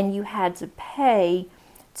 and you had to pay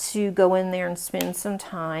to go in there and spend some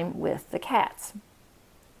time with the cats.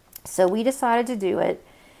 So we decided to do it.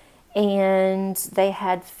 And they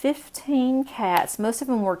had 15 cats. Most of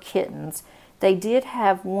them were kittens. They did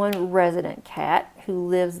have one resident cat who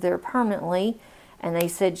lives there permanently, and they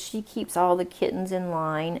said she keeps all the kittens in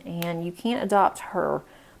line, and you can't adopt her,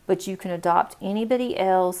 but you can adopt anybody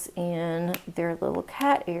else in their little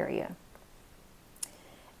cat area.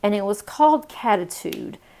 And it was called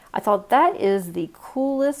Catitude. I thought that is the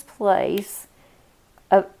coolest place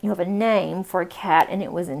of a name for a cat, and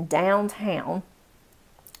it was in downtown.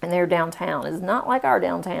 And their downtown is not like our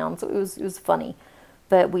downtown, so it was funny.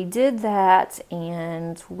 But we did that,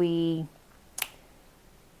 and we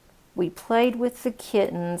played with the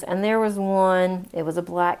kittens, and there was one, it was a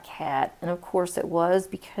black cat, and of course it was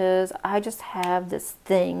because I just have this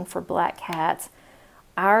thing for black cats.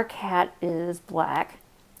 Our cat is black,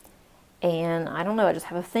 and I don't know, I just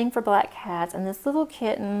have a thing for black cats, and this little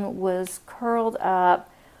kitten was curled up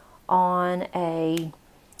on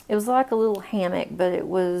it was like a little hammock, but it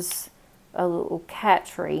was a little cat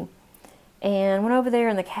tree. And went over there,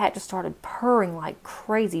 and the cat just started purring like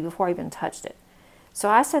crazy before I even touched it. So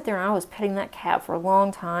I sat there and I was petting that cat for a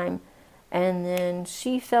long time. And then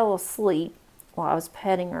she fell asleep while I was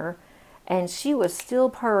petting her. And she was still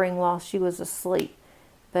purring while she was asleep.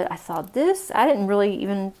 But I thought I didn't really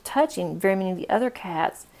even touch very many of the other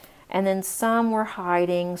cats. And then some were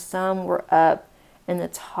hiding, some were up in the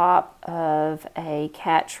top of a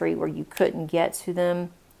cat tree where you couldn't get to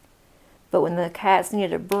them. But when the cats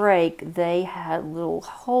needed a break, they had little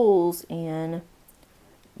holes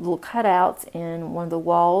little cutouts in one of the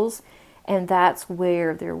walls, and that's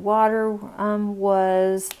where their water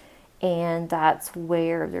was, and that's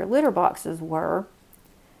where their litter boxes were.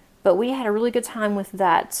 But we had a really good time with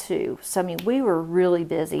that too. So I mean, we were really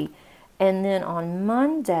busy. And then on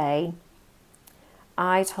Monday,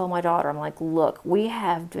 I told my daughter, I'm like, look, we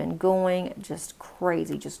have been going just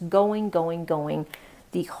crazy, just going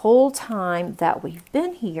the whole time that we've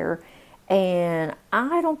been here, and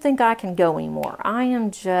I don't think I can go anymore. I am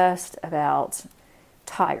just about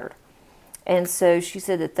tired. And so she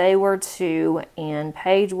said that they were too, and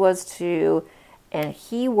Paige was too, and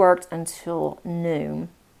he worked until noon.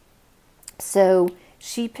 So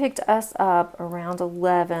she picked us up around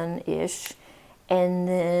 11-ish. And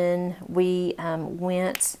then we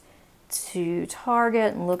went to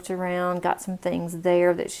Target and looked around, got some things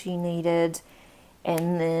there that she needed.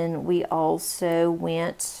 And then we also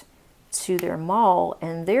went to their mall,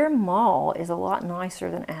 and their mall is a lot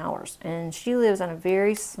nicer than ours. And she lives in a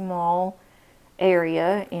very small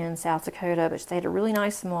area in South Dakota, but they had a really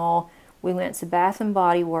nice mall we went to Bath and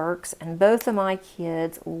Body Works, and both of my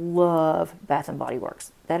kids love Bath and Body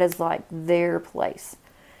Works. That is like their place.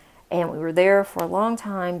 And we were there for a long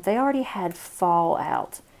time. They already had fall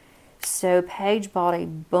out. So Paige bought a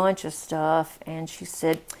bunch of stuff, and she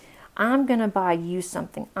said, I'm going to buy you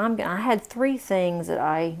something. I had 3 things that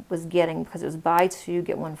I was getting because it was buy 2,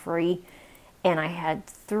 get 1 free. And I had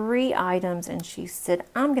 3 items, and she said,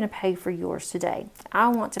 I'm going to pay for yours today. I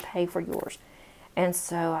want to pay for yours. And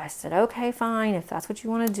so I said, okay, fine. If that's what you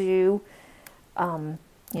want to do,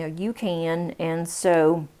 you can. And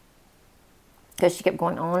so, because she kept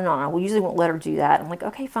going on and on, I usually won't let her do that. I'm like,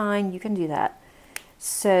 okay, fine, you can do that.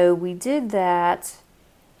 So we did that.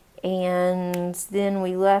 And then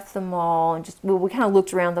we left the mall and we kind of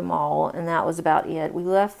looked around the mall, and that was about it. We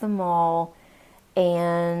left the mall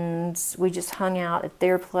and we just hung out at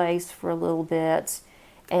their place for a little bit.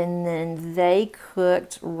 And then they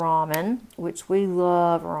cooked ramen, which we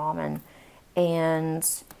love ramen. And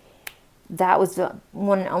that was the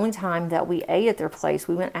one and only time that we ate at their place.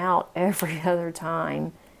 We went out every other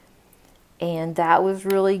time. And that was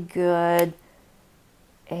really good.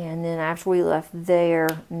 And then after we left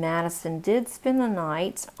there, Madison did spend the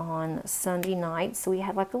night on Sunday night. So we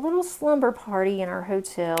had like a little slumber party in our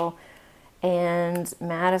hotel. And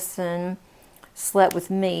Madison slept with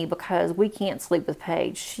me because we can't sleep with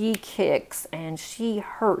Paige. She kicks and she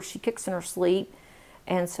hurts. She kicks in her sleep.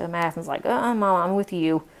 And so Madison's like, Mom, I'm with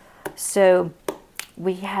you. So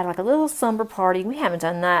we had like a little slumber party. We haven't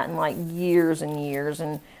done that in like years and years.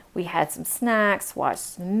 And we had some snacks,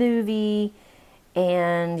 watched a movie,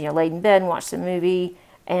 and laid in bed and watched a movie.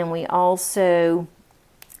 And we also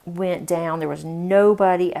went down. There was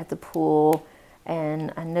nobody at the pool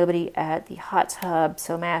and nobody at the hot tub.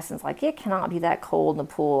 So Madison's like, it cannot be that cold in the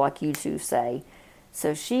pool like you two say.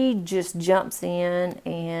 So she just jumps in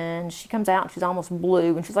and she comes out and she's almost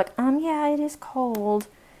blue. And she's like, yeah, it is cold.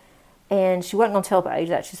 And she wasn't going to tell Paige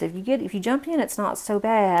that. She said, if you jump in, it's not so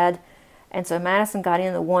bad. And so Madison got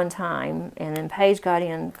in the one time, and then Paige got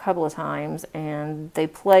in a couple of times, and they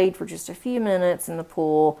played for just a few minutes in the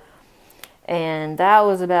pool, and that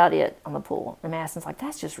was about it on the pool. And Madison's like,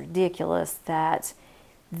 that's just ridiculous that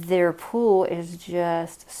their pool is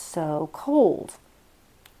just so cold.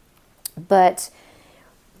 But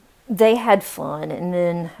they had fun, and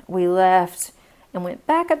then we left and went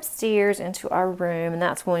back upstairs into our room, and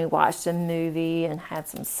that's when we watched a movie and had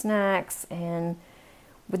some snacks.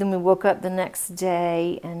 But then we woke up the next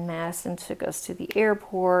day, and Madison took us to the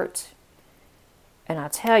airport. And I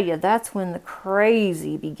tell you, that's when the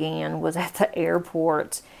crazy began, was at the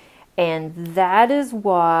airport. And that is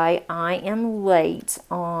why I am late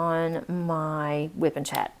on my Whip and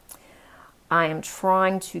Chat. I am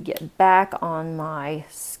trying to get back on my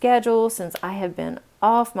schedule since I have been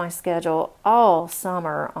off my schedule all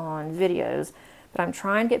summer on videos. But I'm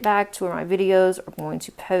trying to get back to where my videos are going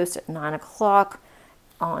to post at 9 o'clock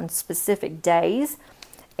on specific days.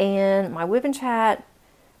 And my Whip and Chat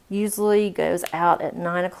usually goes out at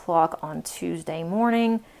 9 o'clock on Tuesday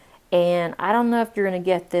morning. And I don't know if you're going to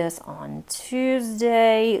get this on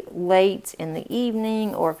Tuesday late in the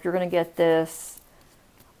evening, or if you're going to get this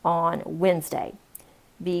on Wednesday,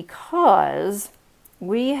 because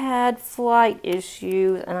we had flight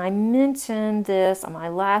issues. And I mentioned this on my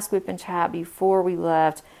last Whip and Chat before we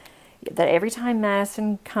left, that every time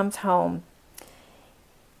Madison comes home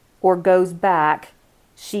or goes back,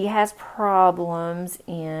 she has problems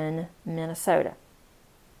in Minnesota.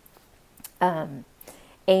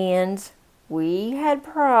 And we had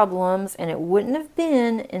problems, and it wouldn't have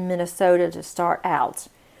been in Minnesota to start out,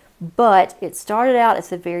 but it started out at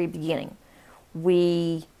the very beginning.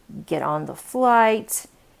 We get on the flight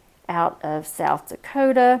out of South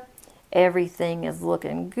Dakota. Everything is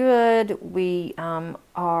looking good. We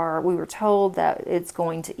were told that it's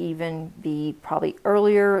going to even be probably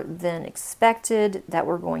earlier than expected that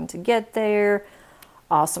we're going to get there.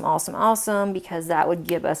 Awesome, awesome, awesome, because that would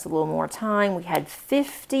give us a little more time. We had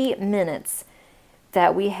 50 minutes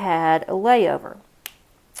that we had a layover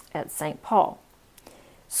at St. Paul.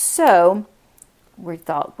 So we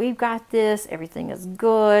thought, we've got this, everything is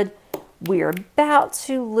good. We're about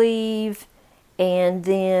to leave, and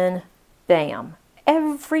then bam,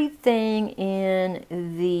 everything in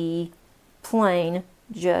the plane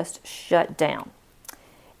just shut down.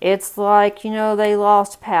 It's like, they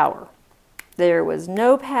lost power. There was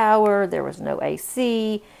no power, there was no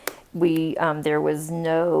AC, there was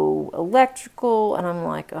no electrical, and I'm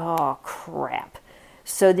like, oh crap.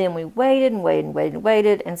 So then we waited and waited and waited and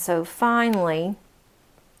waited, and so finally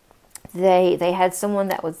they had someone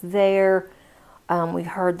that was there. We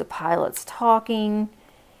heard the pilots talking,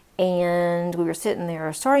 and we were sitting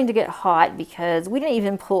there starting to get hot because we didn't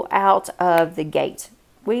even pull out of the gate.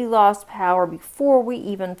 We lost power before we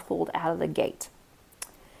even pulled out of the gate.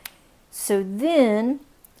 So then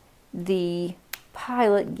the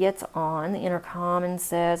pilot gets on the intercom and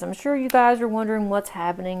says, "I'm sure you guys are wondering what's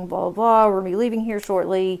happening, blah, blah, blah. We're going to be leaving here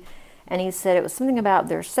shortly." And he said it was something about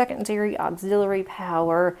their secondary auxiliary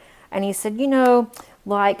power. And he said, you know,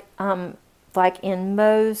 like in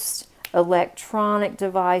most electronic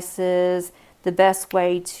devices, the best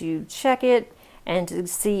way to check it and to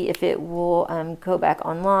see if it will go back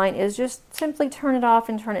online is just simply turn it off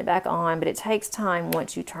and turn it back on. But it takes time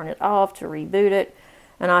once you turn it off to reboot it.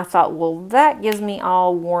 And I thought, well, that gives me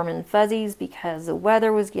all warm and fuzzies because the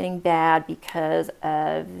weather was getting bad because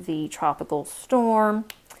of the tropical storm.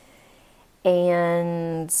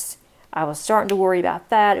 And I was starting to worry about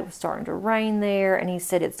that. It was starting to rain there. And he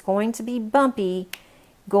said it's going to be bumpy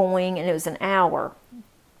going, and it was an hour.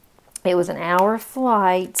 It was an hour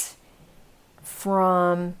flight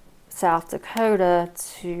from South Dakota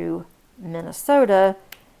to Minnesota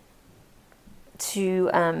to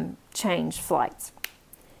change flights.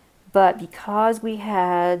 But because we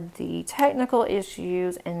had the technical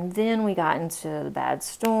issues and then we got into the bad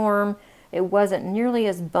storm, it wasn't nearly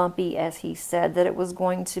as bumpy as he said that it was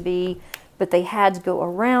going to be, but they had to go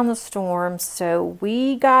around the storm. So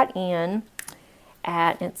we got in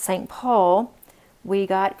at St. Paul. We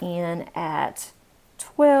got in at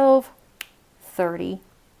 12:30,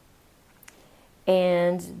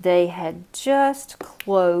 and they had just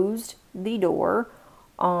closed the door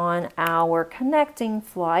on our connecting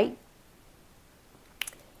flight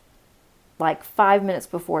like 5 minutes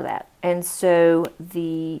before that. And so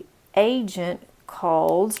the agent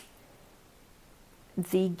called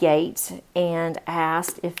the gate and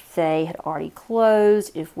asked if they had already closed,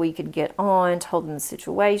 if we could get on, told them the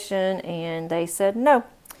situation, and they said no.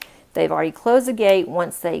 They've already closed the gate.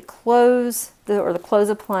 Once they close close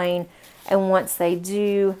a plane, and once they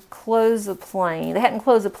do close the plane, they hadn't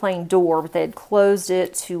closed the plane door, but they had closed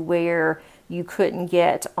it to where you couldn't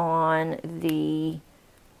get on the,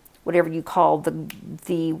 whatever you call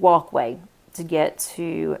the walkway to get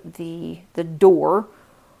to the door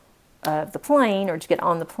of the plane or to get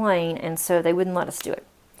on the plane, and so they wouldn't let us do it.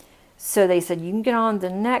 So they said, you can get on the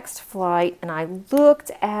next flight, and I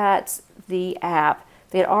looked at the app.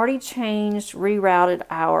 They had already changed, rerouted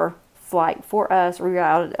our flight for us,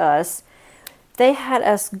 rerouted us. They had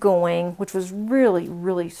us going, which was really,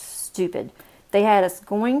 really stupid. They had us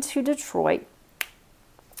going to Detroit,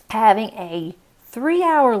 having a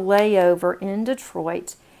 3-hour layover in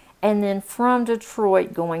Detroit, and then from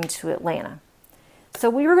Detroit going to Atlanta. So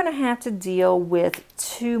we were going to have to deal with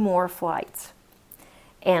 2 more flights.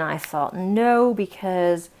 And I thought, no,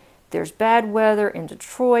 because there's bad weather in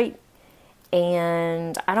Detroit,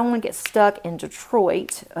 and I don't want to get stuck in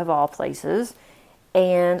Detroit, of all places,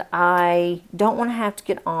 and I don't want to have to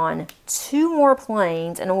get on 2 more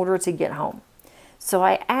planes in order to get home. So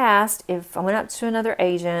I went up to another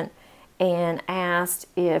agent and asked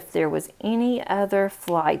if there was any other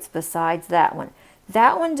flights besides that one.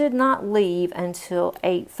 That one did not leave until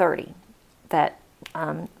 8:30 that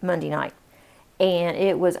Monday night, and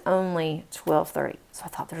it was only 12:30. So I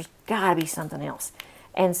thought, there's got to be something else.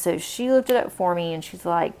 And so she looked it up for me, and she's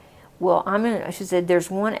like, well, she said, there's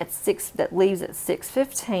one at 6 that leaves at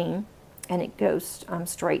 6:15, and it goes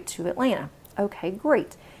straight to Atlanta. Okay,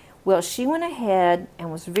 great. Well, she went ahead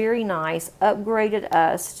and was very nice, upgraded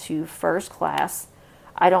us to first class.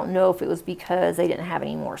 I don't know if it was because they didn't have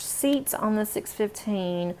any more seats on the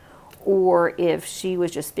 6:15, or if she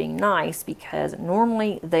was just being nice, because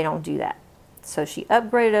normally they don't do that. So she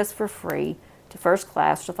upgraded us for free to first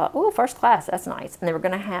class. So I thought, oh, first class, that's nice. And they were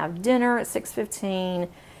going to have dinner at 6:15,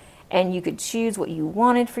 and you could choose what you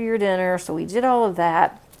wanted for your dinner. So we did all of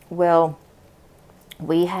that. Well,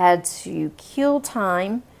 we had to kill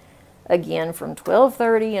time again from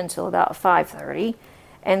 12:30 until about 5:30.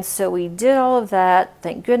 And so we did all of that.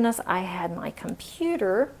 Thank goodness I had my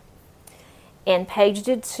computer, and Paige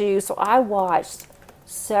did too. So I watched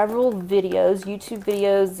several videos, YouTube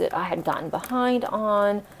videos that I had gotten behind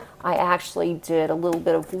on. I actually did a little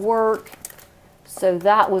bit of work. So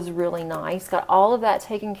that was really nice. Got all of that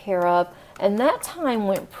taken care of. And that time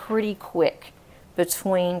went pretty quick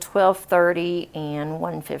between 12:30 and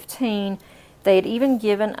 1:15. They had even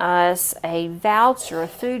given us a voucher, a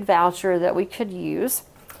food voucher that we could use.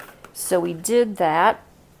 So we did that.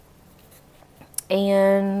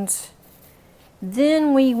 And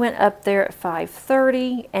then we went up there at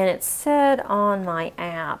 5:30, and it said on my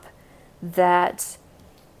app that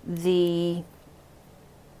the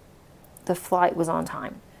flight was on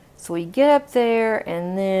time. So we get up there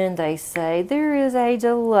and then they say there is a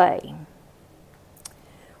delay.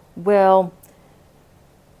 Well,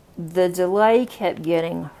 the delay kept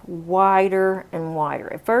getting wider and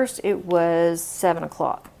wider. At first it was 7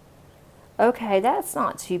 o'clock. Okay, that's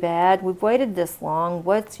not too bad. We've waited this long.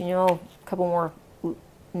 What's, a couple more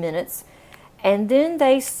minutes. And then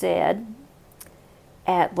they said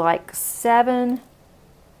at like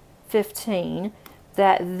 7:15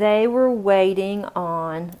 that they were waiting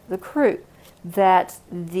on the crew, that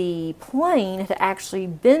the plane had actually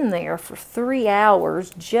been there for 3 hours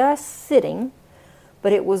just sitting,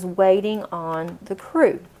 but it was waiting on the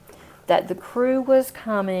crew, that the crew was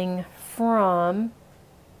coming from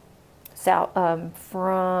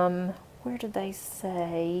from, where did they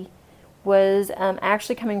say, was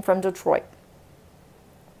actually coming from Detroit.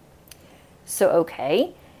 So,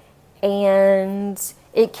 okay, and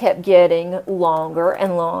it kept getting longer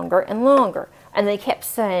and longer and longer. And they kept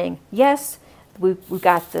saying, yes, we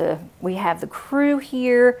have the crew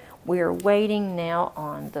here. We're waiting now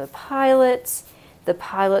on the pilots. The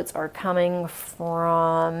pilots are coming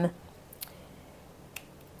from,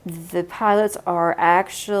 the pilots are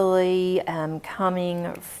actually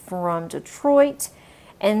coming from Detroit.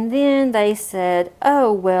 And then they said,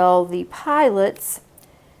 oh, well, the pilots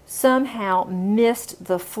somehow missed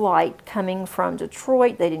the flight coming from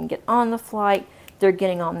Detroit. They didn't get on the flight. They're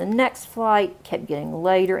getting on the next flight, kept getting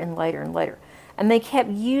later and later and later. And they kept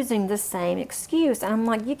using the same excuse. And I'm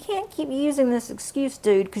like, you can't keep using this excuse,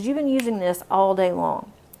 dude, because you've been using this all day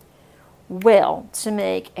long. Well, to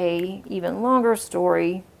make a even longer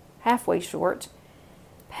story halfway short,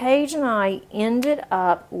 Paige and I ended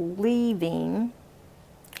up leaving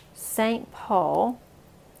St. Paul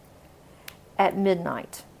at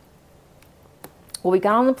midnight. Well, we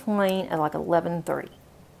got on the plane at like 11:30.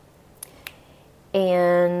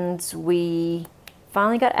 And we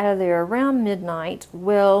finally got out of there around midnight.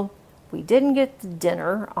 Well, we didn't get the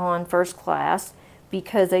dinner on first class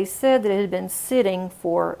because they said that it had been sitting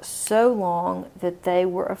for so long that they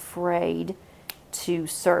were afraid to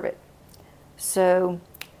serve it. So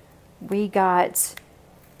we got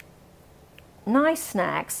nice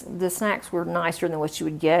snacks. The snacks were nicer than what you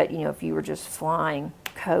would get, if you were just flying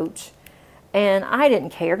coach. And I didn't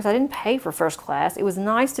care because I didn't pay for first class. It was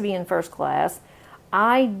nice to be in first class.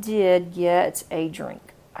 I did get a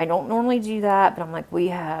drink. I don't normally do that, but I'm like, we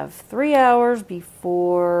have 3 hours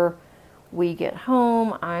before we get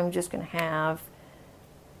home. I'm just going to have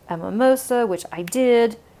a mimosa, which I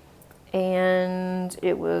did. And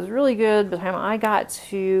it was really good. By the time I got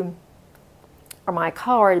to my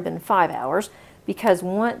car, it had been 5 hours, because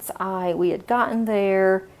once we had gotten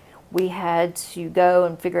there, we had to go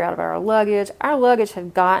and figure out about our luggage. Our luggage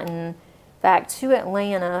had gotten back to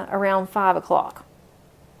Atlanta around 5 o'clock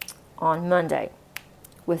on Monday,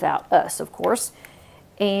 without us, of course.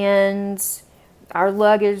 And our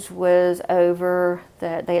luggage was over,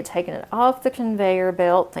 that they had taken it off the conveyor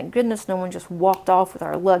belt. Thank goodness no one just walked off with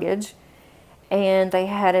our luggage. And they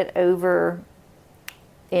had it over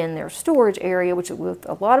in their storage area, which with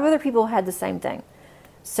a lot of other people had the same thing.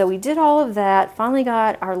 So we did all of that, finally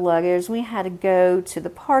got our luggage. We had to go to the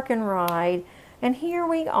park and ride, and here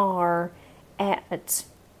we are at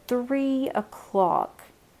 3 o'clock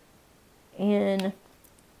in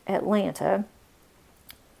Atlanta,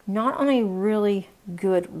 not on a really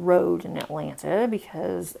good road in Atlanta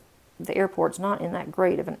because the airport's not in that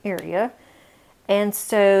great of an area. And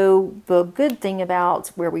so the good thing about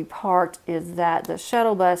where we parked is that the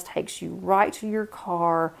shuttle bus takes you right to your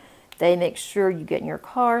car. They make sure you get in your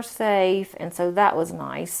car safe, and so that was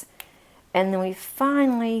nice. And then we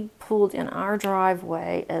finally pulled in our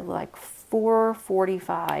driveway at like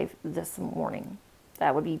 4:45 this morning.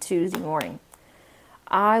 That would be Tuesday morning.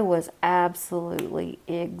 I was absolutely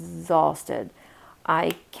exhausted.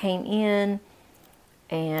 I came in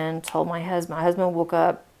and told my husband. My husband woke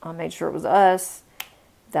up. I made sure it was us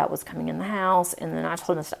that was coming in the house. And then I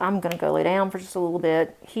told him, I'm going to go lay down for just a little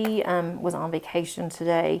bit. He was on vacation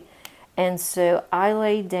today. And so I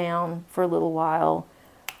laid down for a little while,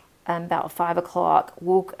 about 5 o'clock,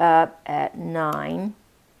 woke up at 9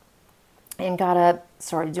 and got up,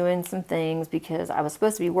 started doing some things because I was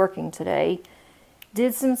supposed to be working today.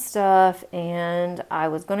 Did some stuff, and I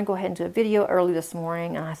was going to go ahead and do a video early this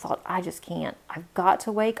morning, and I thought, I just can't. I've got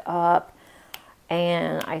to wake up,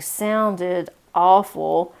 and I sounded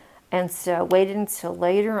awful, and so I waited until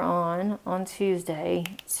later on Tuesday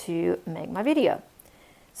to make my video.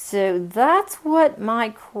 So that's what my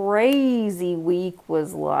crazy week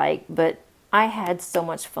was like, but I had so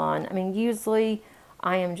much fun. I mean, usually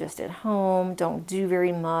I am just at home, don't do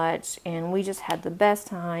very much, and we just had the best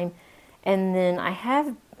time. And then I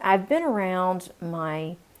have I've been around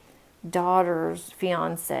my daughter's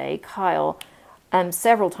fiance, Kyle,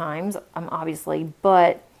 several times, obviously,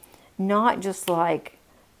 but not just like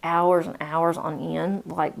hours and hours on end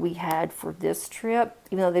like we had for this trip,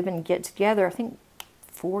 even though they've been get together, I think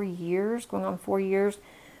 4 years, going on 4 years.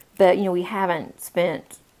 But, we haven't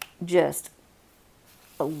spent just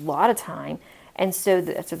a lot of time. And so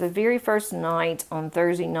the very first night, on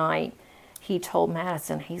Thursday night, he told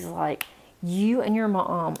Madison, he's like, you and your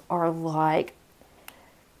mom are like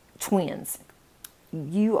twins.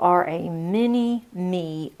 You are a mini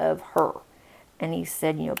me of her. And he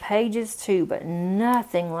said, Paige is too, but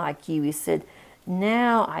nothing like you. He said,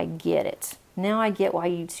 now I get it. Now I get why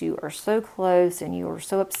you two are so close and you were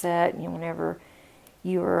so upset, whenever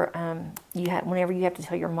whenever you have to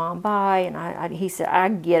tell your mom bye. And he said, I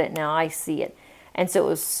get it now. I see it. And so it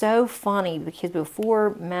was so funny because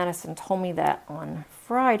before Madison told me that on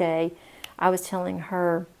Friday, I was telling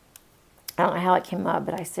her, I don't know how it came up,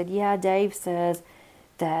 but I said, yeah, Dave says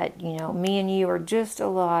that, me and you are just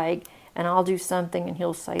alike, and I'll do something and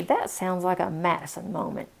he'll say, that sounds like a Madison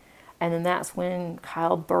moment. And then that's when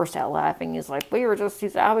Kyle burst out laughing. He's like,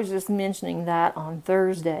 I was just mentioning that on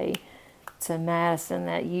Thursday to Madison,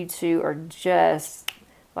 that you two are just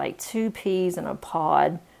like two peas in a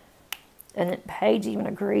pod. And then Paige even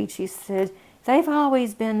agreed. She said, they've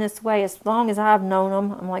always been this way as long as I've known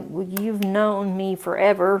them. I'm like, well, you've known me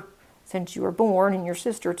forever since you were born, and your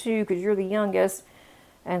sister too, because you're the youngest.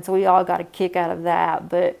 And so we all got a kick out of that.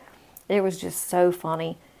 But it was just so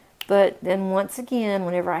funny. But then once again,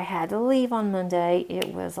 whenever I had to leave on Monday,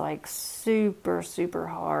 it was like super, super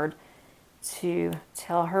hard to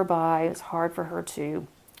tell her bye. It was hard for her too.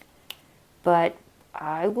 But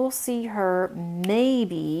I will see her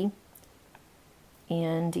maybe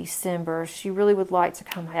in December. She really would like to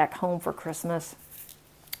come back home for Christmas,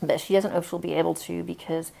 but she doesn't know if she'll be able to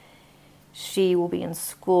because she will be in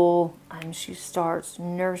school. She starts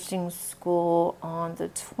nursing school on the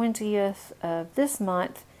 20th of this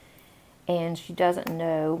month, and she doesn't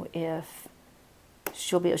know if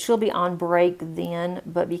she'll be on break then,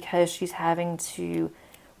 but because she's having to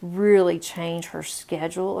really change her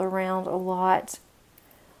schedule around a lot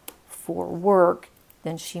for work,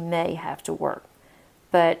 then she may have to work.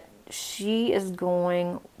 But she is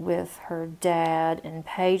going with her dad, and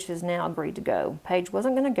Paige has now agreed to go. Paige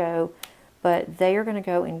wasn't going to go, but they are going to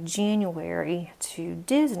go in January to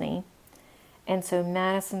Disney. And so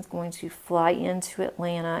Madison's going to fly into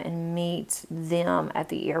Atlanta and meet them at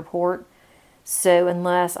the airport. So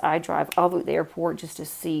unless I drive all the way to the airport just to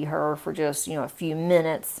see her for just, a few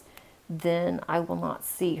minutes, then I will not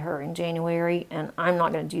see her in January. And I'm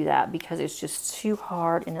not going to do that because it's just too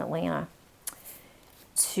hard in Atlanta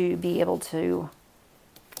to be able to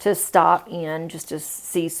stop in just to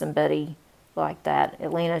see somebody like that.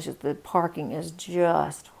 The parking is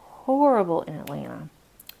just horrible in Atlanta.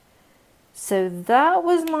 So that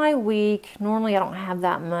was my week. Normally I don't have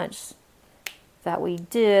that much that we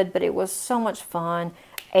did, but it was so much fun.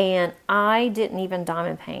 And I didn't even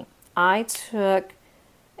diamond paint. I took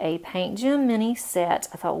a Paint Gym mini set.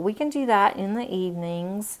 I thought we can do that in the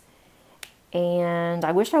evenings. And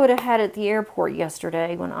I wish I would have had it at the airport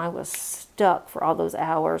yesterday when I was stuck for all those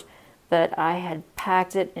hours. But I had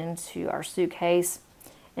packed it into our suitcase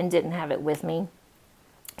and didn't have it with me.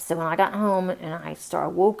 So when I got home and I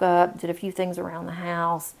woke up, did a few things around the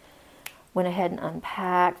house, went ahead and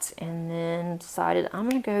unpacked, and then decided I'm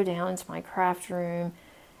going to go down into my craft room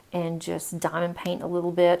and just diamond paint a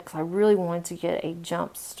little bit because I really wanted to get a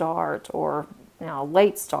jump start, or a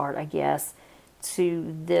late start, I guess,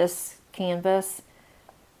 to this canvas.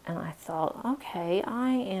 And I thought, okay,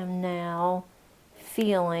 I am now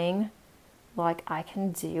feeling like I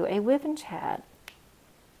can do a whip and chat.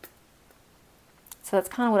 So that's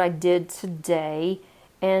kind of what I did today.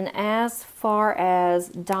 And as far as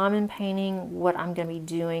diamond painting, what I'm going to be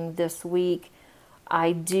doing this week,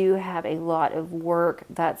 I do have a lot of work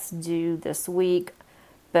that's due this week,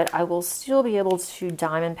 but I will still be able to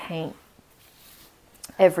diamond paint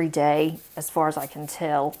every day as far as I can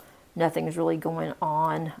tell. Nothing is really going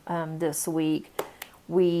on this week.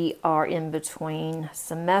 We are in between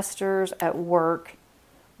semesters at work,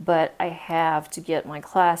 but I have to get my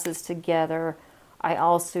classes together. I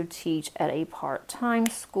also teach at a part-time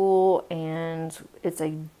school, and it's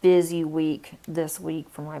a busy week this week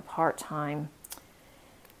for my part-time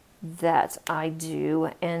that I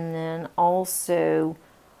do. And then also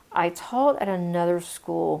I taught at another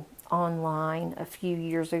school online a few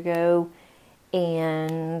years ago,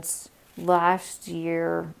 and last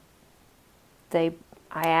year I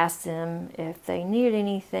asked them if they needed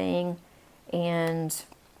anything, and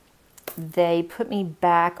they put me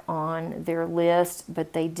back on their list,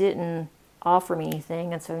 but they didn't offer me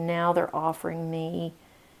anything, and so now they're offering me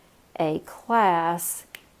a class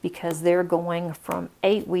because they're going from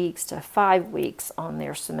 8 weeks to 5 weeks on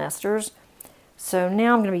their semesters. So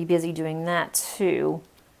now I'm going to be busy doing that too.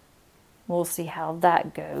 We'll see how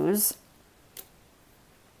that goes.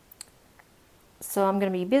 So I'm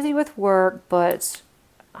going to be busy with work, but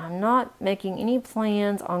I'm not making any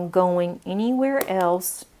plans on going anywhere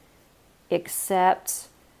else except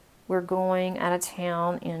we're going out of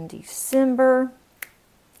town in December.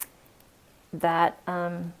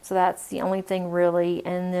 So that's the only thing really.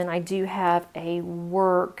 And then I do have a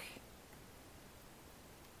work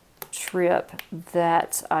trip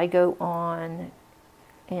that I go on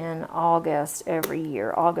in August every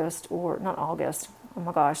year. Not August, oh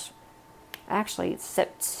my gosh. Actually, it's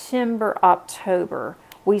September, October.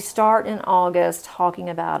 We start in August talking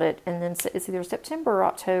about it, and then it's either September or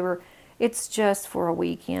October. It's just for a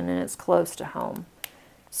weekend, and it's close to home.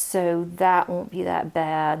 So that won't be that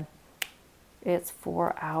bad. It's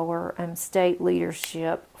for our state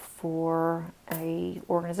leadership for a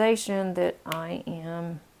organization that I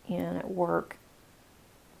am in at work.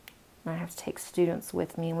 I have to take students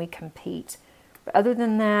with me, and we compete. But other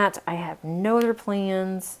than that, I have no other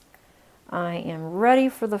plans. I am ready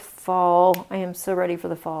for the fall. I am so ready for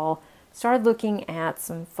the fall. Started looking at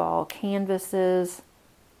some fall canvases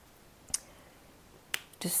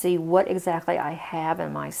to see what exactly I have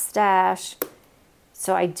in my stash.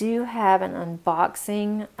 So I do have an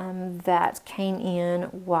unboxing that came in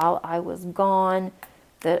while I was gone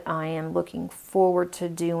that I am looking forward to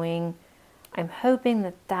doing. I'm hoping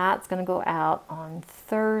that that's going to go out on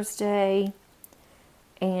Thursday.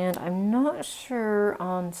 And I'm not sure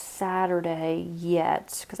on Saturday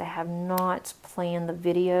yet because I have not planned the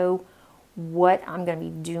video what I'm going to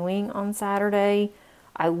be doing on Saturday.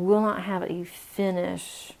 I will not have a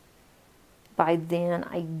finish by then,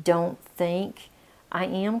 I don't think. I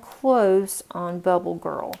am close on Bubble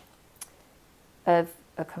Girl of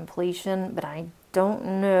a completion, but I don't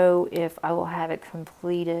know if I will have it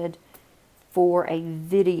completed for a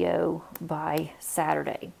video by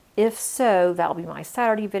Saturday. If so, that'll be my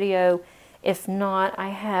Saturday video. If not, I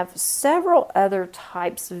have several other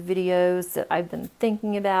types of videos that I've been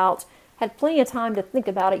thinking about. Had plenty of time to think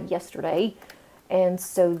about it yesterday, and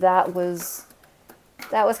so that was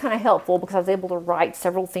kind of helpful because I was able to write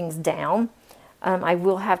several things down. I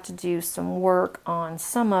will have to do some work on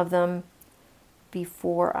some of them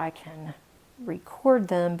before I can record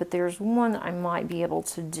them, but there's one that I might be able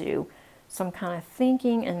to do. So I'm kind of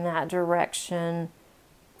thinking in that direction.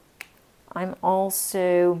 I'm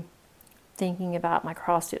also thinking about my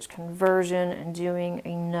cross-stitch conversion and doing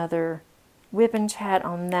another whip and chat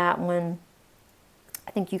on that one.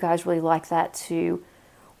 I think you guys really like that too,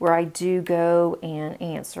 where I do go and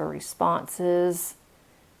answer responses,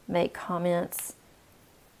 make comments.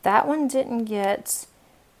 That one didn't get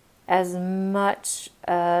as much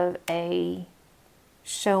of a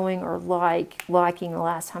showing or liking the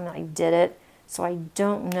last time that I did it, so I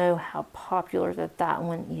don't know how popular that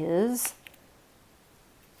one is.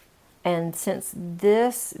 And since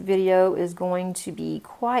this video is going to be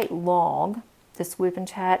quite long, this whip and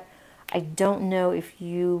chat, I don't know if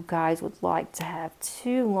you guys would like to have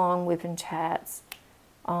 2 long whip and chats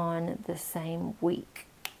on the same week.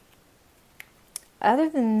 Other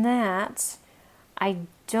than that, I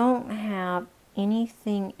don't have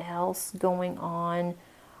anything else going on.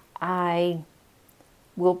 I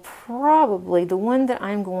will probably, the one that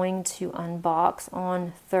I'm going to unbox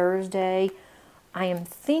on Thursday, I am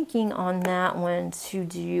thinking on that one to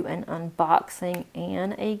do an unboxing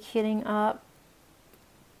and a kitting up.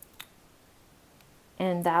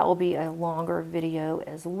 And that will be a longer video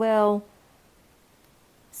as well.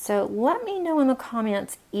 So let me know in the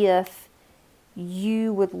comments if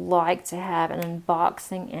you would like to have an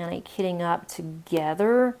unboxing and a kitting up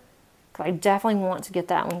together. I definitely want to get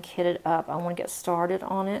that one kitted up. I want to get started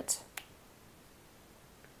on it.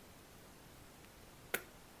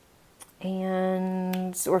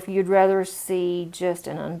 Or if you'd rather see just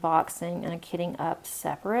an unboxing and a kitting up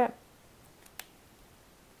separate.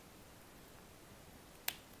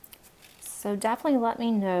 So definitely let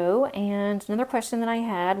me know. And another question that I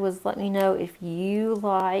had was, let me know if you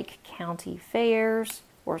like county fairs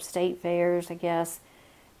or state fairs, I guess,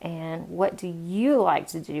 and what do you like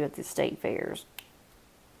to do at the state fairs?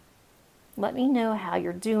 Let me know how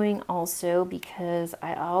you're doing also, because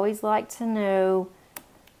I always like to know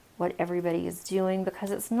what everybody is doing,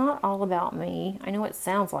 because it's not all about me. I know it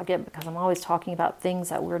sounds like it because I'm always talking about things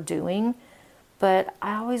that we're doing, but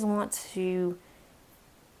I always want to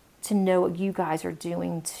to know what you guys are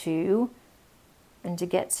doing too, and to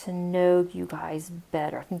get to know you guys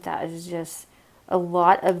better. I think that is just a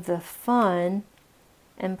lot of the fun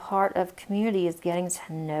and part of community, is getting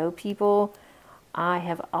to know people. I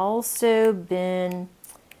have also been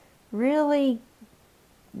really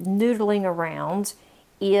noodling around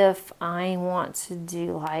if I want to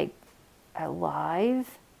do like a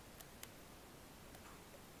live.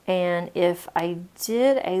 And if I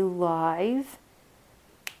did a live,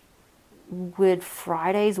 would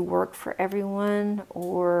Fridays work for everyone,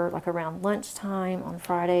 or like around lunchtime on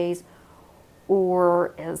Fridays?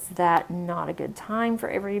 Or is that not a good time for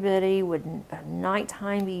everybody? Would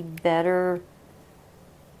nighttime be better?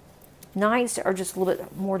 Nights are just a little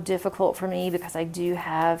bit more difficult for me because I do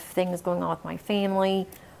have things going on with my family.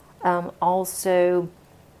 Also,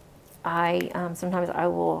 sometimes I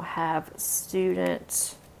will have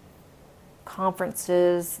student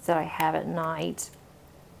conferences that I have at night.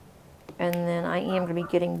 And then I am going to be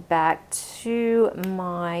getting back to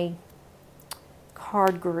my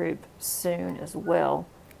card group soon as well,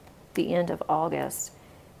 the end of August.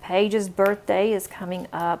 Paige's birthday is coming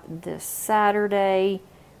up this Saturday.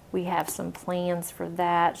 We have some plans for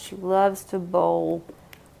that. She loves to bowl.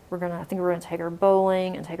 I think we're gonna take her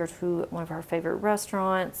bowling and take her to one of her favorite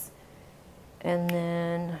restaurants. And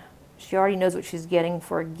then she already knows what she's getting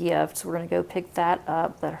for a gift, so we're gonna go pick that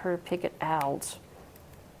up, let her pick it out.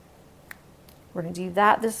 We're gonna do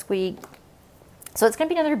that this week. So it's gonna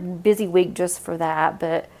be another busy week just for that,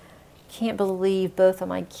 but can't believe both of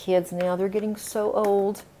my kids now, they're getting so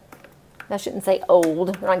old. I shouldn't say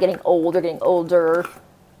old, they're not getting old, they're getting older.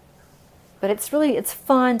 But it's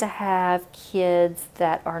fun to have kids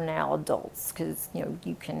that are now adults, because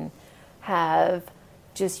you can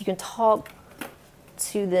talk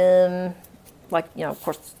to them like, of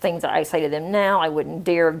course, things that I say to them now I wouldn't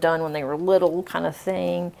dare have done when they were little, kind of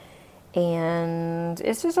thing. And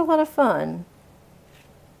it's just a lot of fun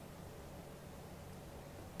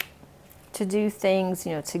to do things,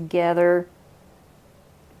 together.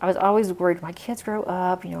 I was always worried when my kids grow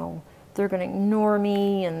up, they're going to ignore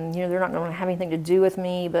me, and they're not going to have anything to do with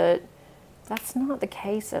me, but that's not the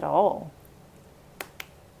case at all.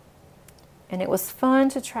 And it was fun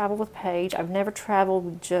to travel with Paige. I've never traveled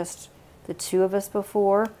with just the two of us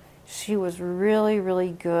before. She was really,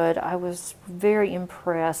 really good. I was very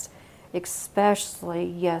impressed, especially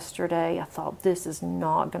yesterday. I thought, this is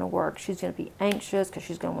not going to work. She's going to be anxious because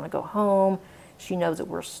she's going to want to go home. She knows that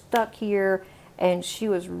we're stuck here. And she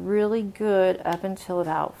was really good up until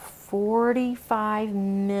about 45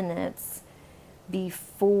 minutes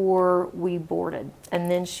before we boarded. And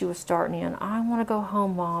then she was starting in, I want to go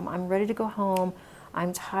home, Mom. I'm ready to go home.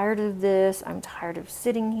 I'm tired of this. I'm tired of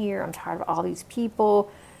sitting here. I'm tired of all these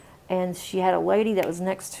people. And she had a lady that was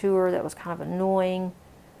next to her that was kind of annoying,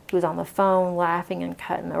 who was on the phone laughing and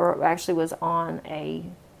cutting, or actually was on I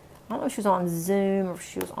don't know if she was on Zoom or if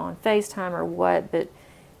she was on FaceTime or what, but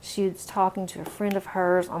she was talking to a friend of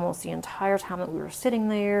hers almost the entire time that we were sitting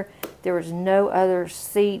there. There was no other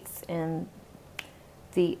seats in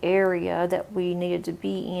the area that we needed to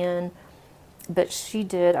be in, but she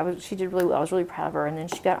did. She did really well. I was really proud of her. And then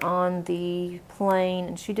she got on the plane,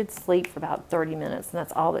 and she did sleep for about 30 minutes, and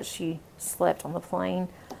that's all that she slept on the plane.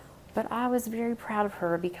 But I was very proud of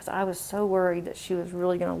her because I was so worried that she was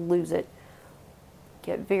really going to lose it,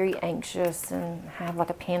 get very anxious and have like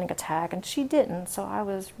a panic attack, and she didn't. So I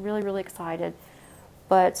was really, really excited.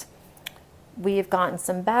 But we have gotten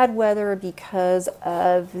some bad weather because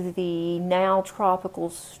of the now tropical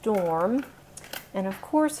storm. And of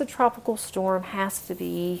course the tropical storm has to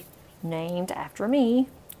be named after me.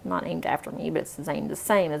 Not named after me, but it's named the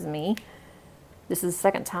same as me. This is the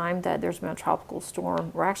second time that there's been a tropical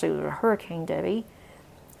storm, or actually it was a Hurricane Debbie.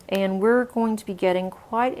 And we're going to be getting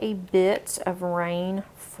quite a bit of rain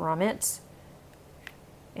from it.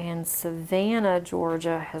 And Savannah,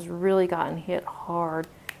 Georgia has really gotten hit hard.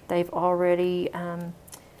 They've already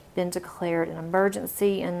been declared an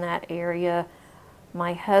emergency in that area.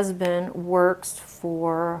 My husband works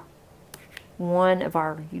for one of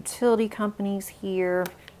our utility companies here,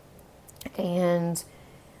 and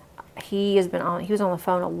he was on the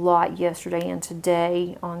phone a lot yesterday and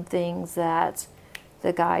today on things that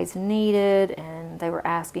the guys needed, and they were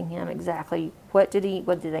asking him exactly what did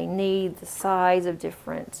they need, the size of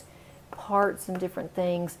different parts and different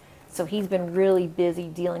things. So he's been really busy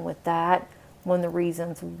dealing with that. One of the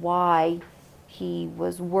reasons why he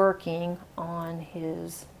was working on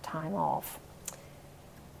his time off.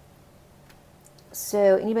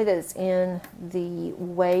 So anybody that's in the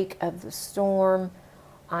wake of the storm,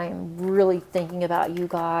 I am really thinking about you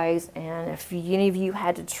guys. And if any of you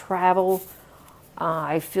had to travel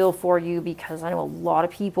I feel for you because I know a lot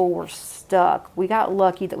of people were stuck. We got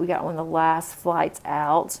lucky that we got one of the last flights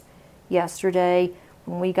out yesterday.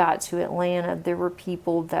 When we got to Atlanta, there were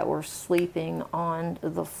people that were sleeping on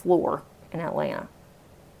the floor in Atlanta.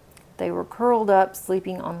 They were curled up,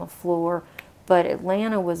 sleeping on the floor, but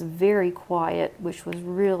Atlanta was very quiet, which was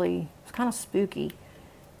really, it was kind of spooky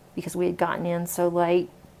because we had gotten in so late,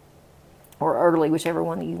 or early, whichever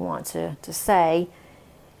one that you want to say.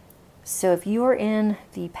 So if you are in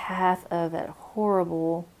the path of that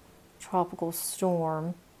horrible tropical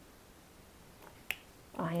storm,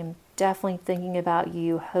 I am definitely thinking about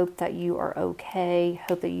you. Hope that you are okay.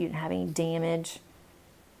 Hope that you didn't have any damage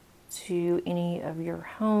to any of your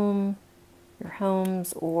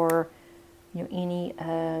homes, or any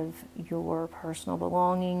of your personal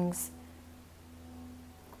belongings.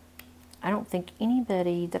 I don't think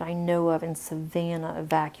anybody that I know of in Savannah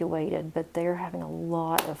evacuated, but they're having a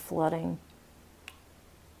lot of flooding.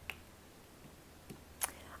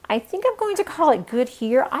 I think I'm going to call it good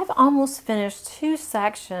here. I've almost finished 2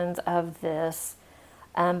 sections of this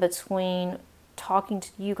between talking to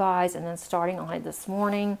you guys and then starting on it this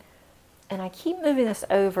morning. And I keep moving this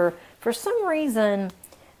over. For some reason,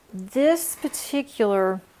 this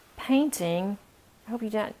particular painting, I hope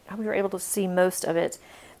you're able to see most of it.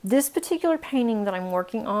 This particular painting that I'm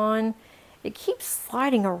working on, it keeps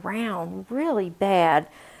sliding around really bad.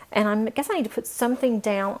 And I guess I need to put something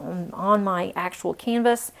down on my actual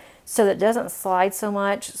canvas so that it doesn't slide so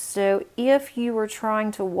much. So if you were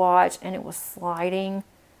trying to watch and it was sliding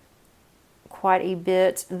quite a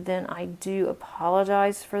bit, then I do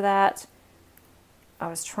apologize for that. I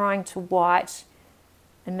was trying to watch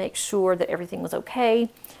and make sure that everything was okay.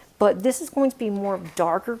 But this is going to be more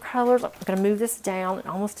darker colors. I'm going to move this down and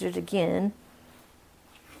almost did it again.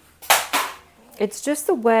 It's just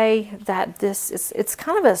the way that this is, it's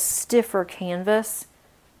kind of a stiffer canvas,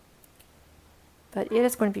 but it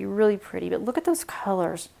is going to be really pretty. But look at those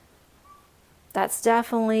colors. That's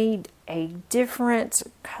definitely a different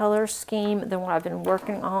color scheme than what I've been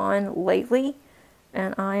working on lately,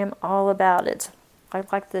 and I am all about it. I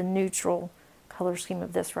like the neutral color scheme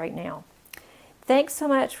of this right now. Thanks so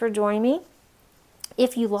much for joining me.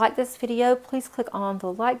 If you like this video, please click on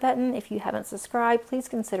the like button. If you haven't subscribed, please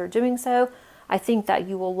consider doing so. I think that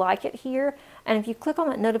you will like it here. And if you click on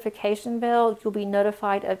that notification bell, you'll be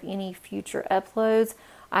notified of any future uploads.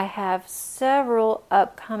 I have several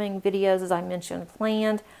upcoming videos, as I mentioned,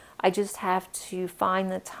 planned. I just have to find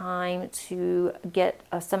the time to get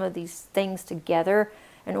some of these things together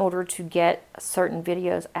in order to get certain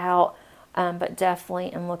videos out. But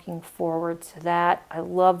definitely am looking forward to that. I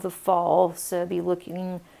love the fall, so be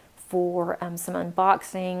looking for some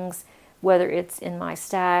unboxings, whether it's in my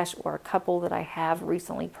stash or a couple that I have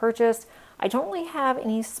recently purchased. I don't really have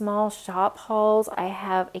any small shop hauls. I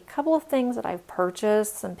have a couple of things that I've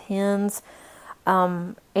purchased, some pins,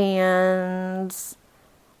 and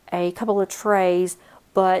a couple of trays,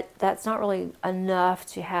 but that's not really enough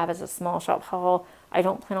to have as a small shop haul. I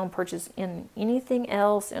don't plan on purchasing anything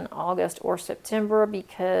else in August or September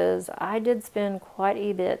because I did spend quite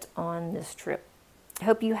a bit on this trip. I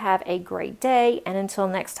hope you have a great day, and until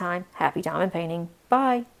next time, happy diamond painting.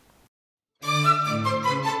 Bye.